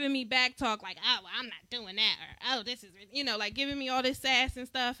giving me back talk like, "Oh, well, I'm not doing that," or "Oh, this is," like giving me all this sass and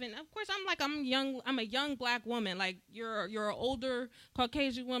stuff. And of course, I'm a young black woman. Like you're an older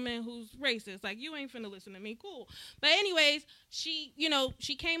Caucasian woman who's racist. Like you ain't finna listen to me. Cool. But anyways, she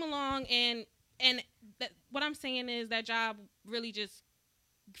came along and what I'm saying is that job really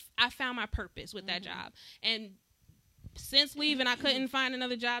I found my purpose with that job. And since leaving, I couldn't find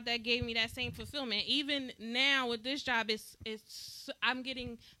another job that gave me that same fulfillment. Even now with this job, I'm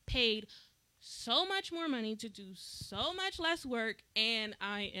getting paid so much more money to do so much less work, and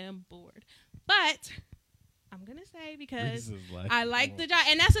I am bored. But I'm gonna say because I like the job,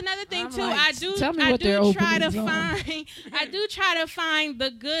 and that's another thing too. I do try to find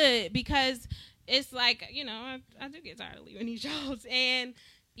the good, because it's like I do get tired of leaving these jobs, and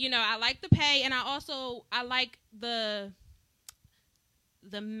I like the pay, and I like the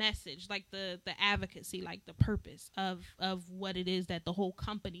message, like the advocacy, like the purpose of what it is that the whole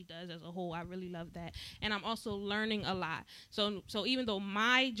company does as a whole. I really love that, and I'm also learning a lot. So even though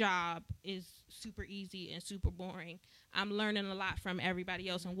my job is super easy and super boring, I'm learning a lot from everybody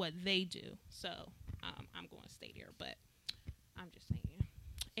else and what they do. So I'm going to stay there, but I'm just saying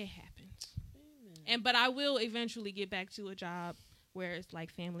it happens. But I will eventually get back to a job where it's like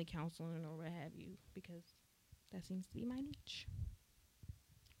family counseling or what have you, because that seems to be my niche.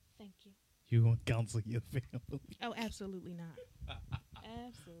 Thank you. You won't counsel your family? Oh, absolutely not.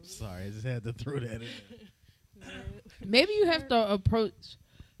 Absolutely. Sorry, I just had to throw that in. Maybe you have to approach.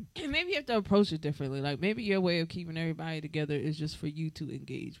 Maybe you have to approach it differently. Like maybe your way of keeping everybody together is just for you to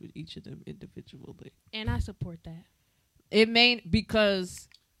engage with each of them individually. And I support that. It may because.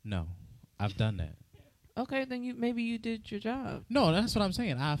 No, I've done that. Okay, then maybe you did your job. No, that's what I'm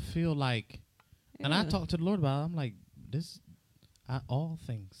saying. I feel like, and I talked to the Lord about it. I'm like, All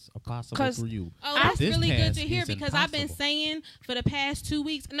things are possible 'Cause through you. Oh, that's This really good task to hear is because I've been impossible. saying for the past 2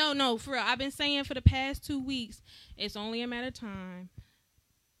 weeks. No, for real. I've been saying for the past 2 weeks, it's only a matter of time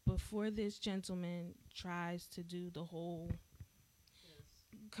before this gentleman tries to do the whole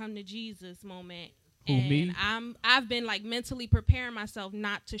come to Jesus moment. Who, and me? I've been like mentally preparing myself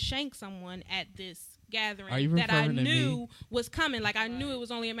not to shank someone at this gathering Are you that I referring to knew me? was coming. Like I knew it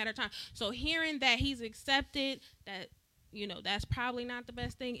was only a matter of time. So hearing that he's accepted, that that's probably not the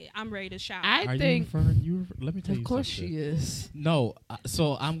best thing. I'm ready to shout. I Are think, let me tell you of course, something. she is. No,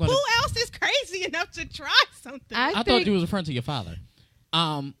 so I'm gonna. Who else is crazy enough to try something? I I thought think you was referring to your father.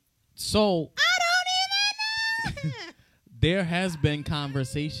 So I don't even know. there has been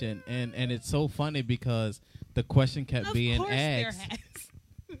conversation, and it's so funny because the question kept Of being course there asked.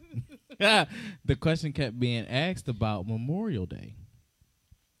 has. The question kept being asked about Memorial Day,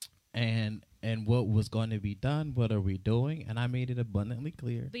 and what was going to be done. What are we doing? And I made it abundantly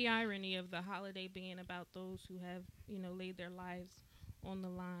clear. The irony of the holiday being about those who have, laid their lives on the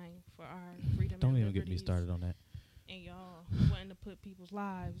line for our freedom. Don't and even get me liberties, started on that. And y'all wanting to put people's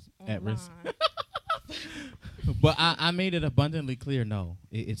lives on At the risk. line. But I made it abundantly clear. No,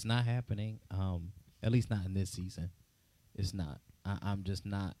 it's not happening. At least not in this season. It's not. I'm just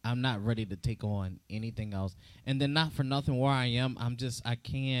not. I'm not ready to take on anything else. And then not for nothing where I am. I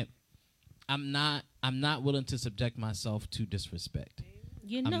can't. I'm not willing to subject myself to disrespect.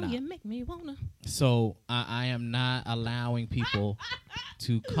 You I'm know, not. you make me wanna. So I am not allowing people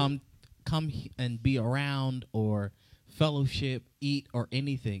to come and be around or fellowship, eat, or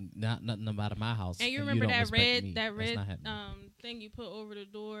anything. Nothing about my house. And you don't remember that respect me. red That's not happening. thing you put over the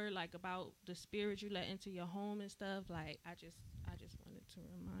door, like about the spirit you let into your home and stuff. Like I just wanted to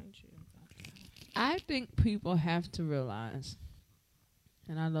remind you about that. I think people have to realize,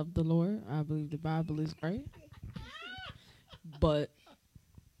 and I love the Lord. I believe the Bible is great. But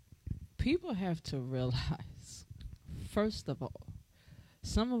people have to realize, first of all,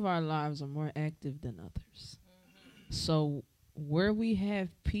 some of our lives are more active than others. So where we have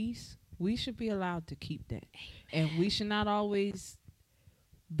peace, we should be allowed to keep that. And we should not always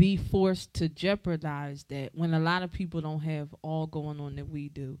be forced to jeopardize that when a lot of people don't have all going on that we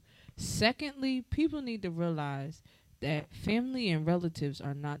do. Secondly, people need to realize that family and relatives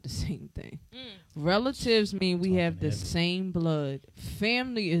are not the same thing. Relatives mean we have the same blood.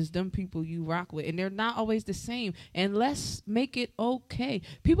 Family is them people you rock with, and they're not always the same. And let's make it okay.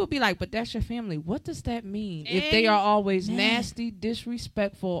 People be like, but that's your family. What does that mean? If they are always nasty,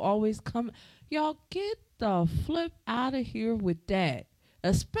 disrespectful, always come. Y'all get the flip out of here with that.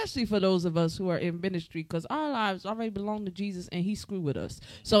 Especially for those of us who are in ministry, because our lives already belong to Jesus and he screwed with us.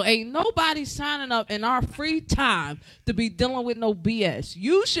 So ain't nobody signing up in our free time to be dealing with no BS.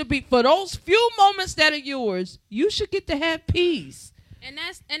 You should be, for those few moments that are yours, you should get to have peace. And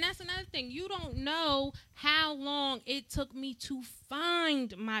that's another thing. You don't know how long it took me to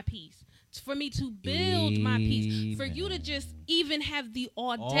find my peace, for me to build my peace, for you to just even have the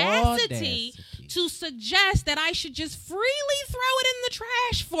audacity to suggest that I should just freely throw it in the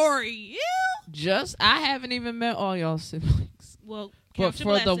trash for you. I haven't even met all y'all siblings. Well, But count your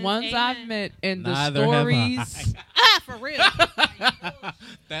for the blessings. ones I've Amen. met and the Neither have stories, For real.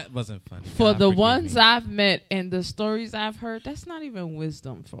 That wasn't funny. for God the forgive ones me. I've met and the stories I've heard, that's not even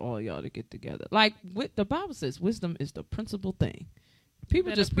wisdom for all y'all to get together. Like the Bible says, wisdom is the principal thing.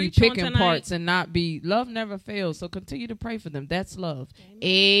 People Better just be preach on picking tonight. parts and not be. Love never fails, so continue to pray for them. That's love.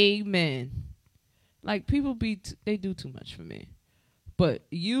 Amen. Like people they do too much for me. But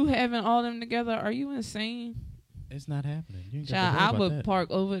you having all them together, are you insane? It's not happening. You ain't got Child, to worry I about would that.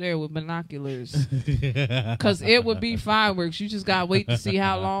 park over there with binoculars. Because it would be fireworks. You just got to wait to see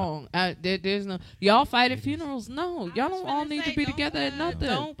how long. There's no. Y'all fight at funerals? No. Y'all don't all need to be together at nothing.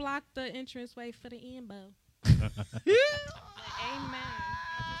 Don't block the entranceway for the ambo. Amen.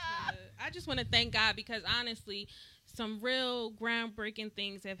 I just want to thank God because honestly, some real groundbreaking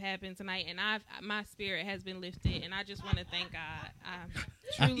things have happened tonight, and my spirit has been lifted, and I just want to thank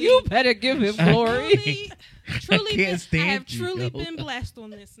God. You better give him glory. Truly, can't I stand have you, truly yo. been blessed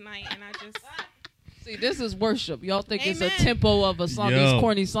on this night, and I just. See, this is worship. Y'all think it's Amen. a tempo of a song. Yo. These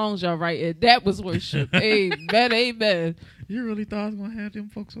corny songs y'all writing. That was worship. Amen. Amen. You really thought I was gonna have them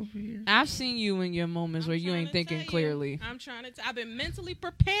folks over here? I've seen you in your moments where you trying ain't to thinking tell you, clearly. I'm trying to. I've been mentally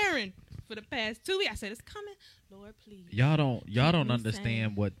preparing for the past 2 weeks. I said it's coming. Lord, please. Y'all don't me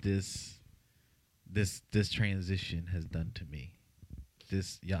understand what this transition has done to me.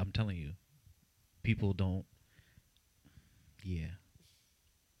 I'm telling you, people don't. Yeah,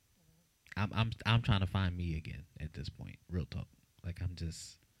 I'm trying to find me again at this point. Real talk. Like I'm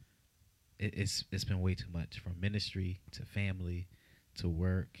just. It's been way too much, from ministry to family to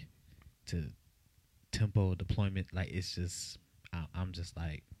work to tempo deployment. Like it's just, I'm just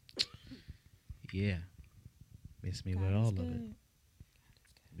like, yeah, miss me with all of it.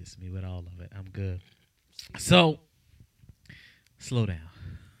 Miss me with all of it. I'm good. So, slow down.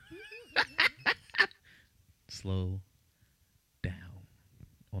 Slow down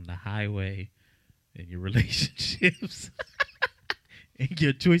on the highway in your relationships and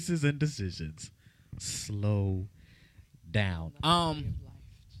your choices and decisions. Slow down.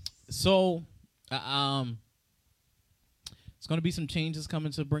 So, it's going to be some changes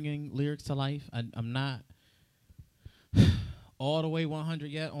coming to bringing lyrics to life. I'm not all the way 100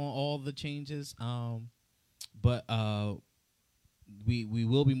 yet on all the changes, but we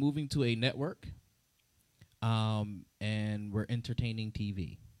will be moving to a network, and we're entertaining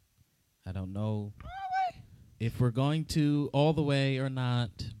TV. I don't know if we're going to all the way or not,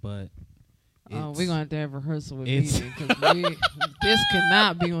 but we're gonna have to have rehearsal with it's- me because this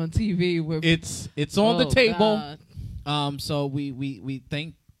cannot be on TV. With it's on the table. God. So we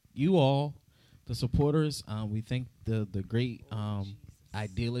thank you all, the supporters. We thank the great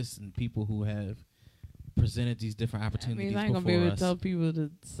idealists and people who have presented these different I opportunities mean, I ain't gonna be before able us. to tell people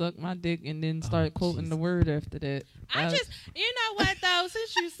to suck my dick and then start quoting the word after that. I just, you know what though,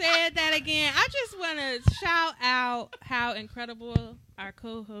 since you said that again, I just want to shout out how incredible our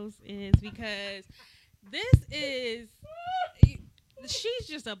co-host is, because she's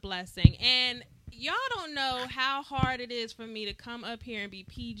just a blessing. And y'all don't know how hard it is for me to come up here and be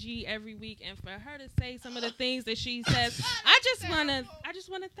PG every week, and for her to say some of the things that she says. I just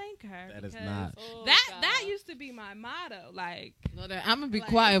want to thank her. That is because not. that used to be my motto. Like, I'm gonna be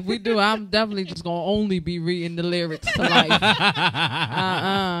quiet. If we do, I'm definitely just gonna only be reading the lyrics to life.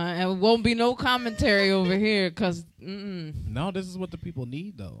 And it won't be no commentary over here, cause No, this is what the people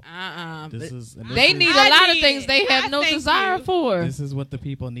need, though. This is and this They is- need I a lot of need things it. they have I no thank desire you. for. This is what the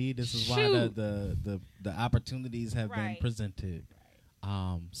people need. This is why Shoot. the opportunities have been Right. presented.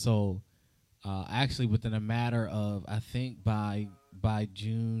 So actually, within a matter of, I think by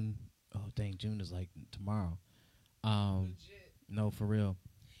June. Oh dang, June is like tomorrow. No, for real.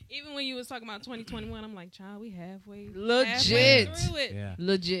 even when you was talking about 2021, I'm like, child, we halfway Legit. through it. Yeah.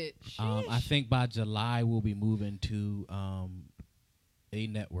 Legit. I think by July we'll be moving to a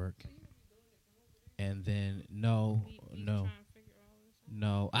network, and then no.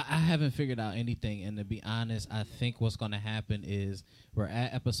 I haven't figured out anything. And to be honest, I think what's going to happen is we're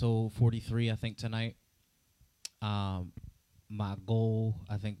at episode 43, I think, tonight. My goal,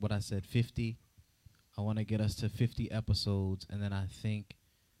 I think what I said, 50. I want to get us to 50 episodes. And then I think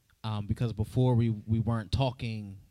because before we weren't talking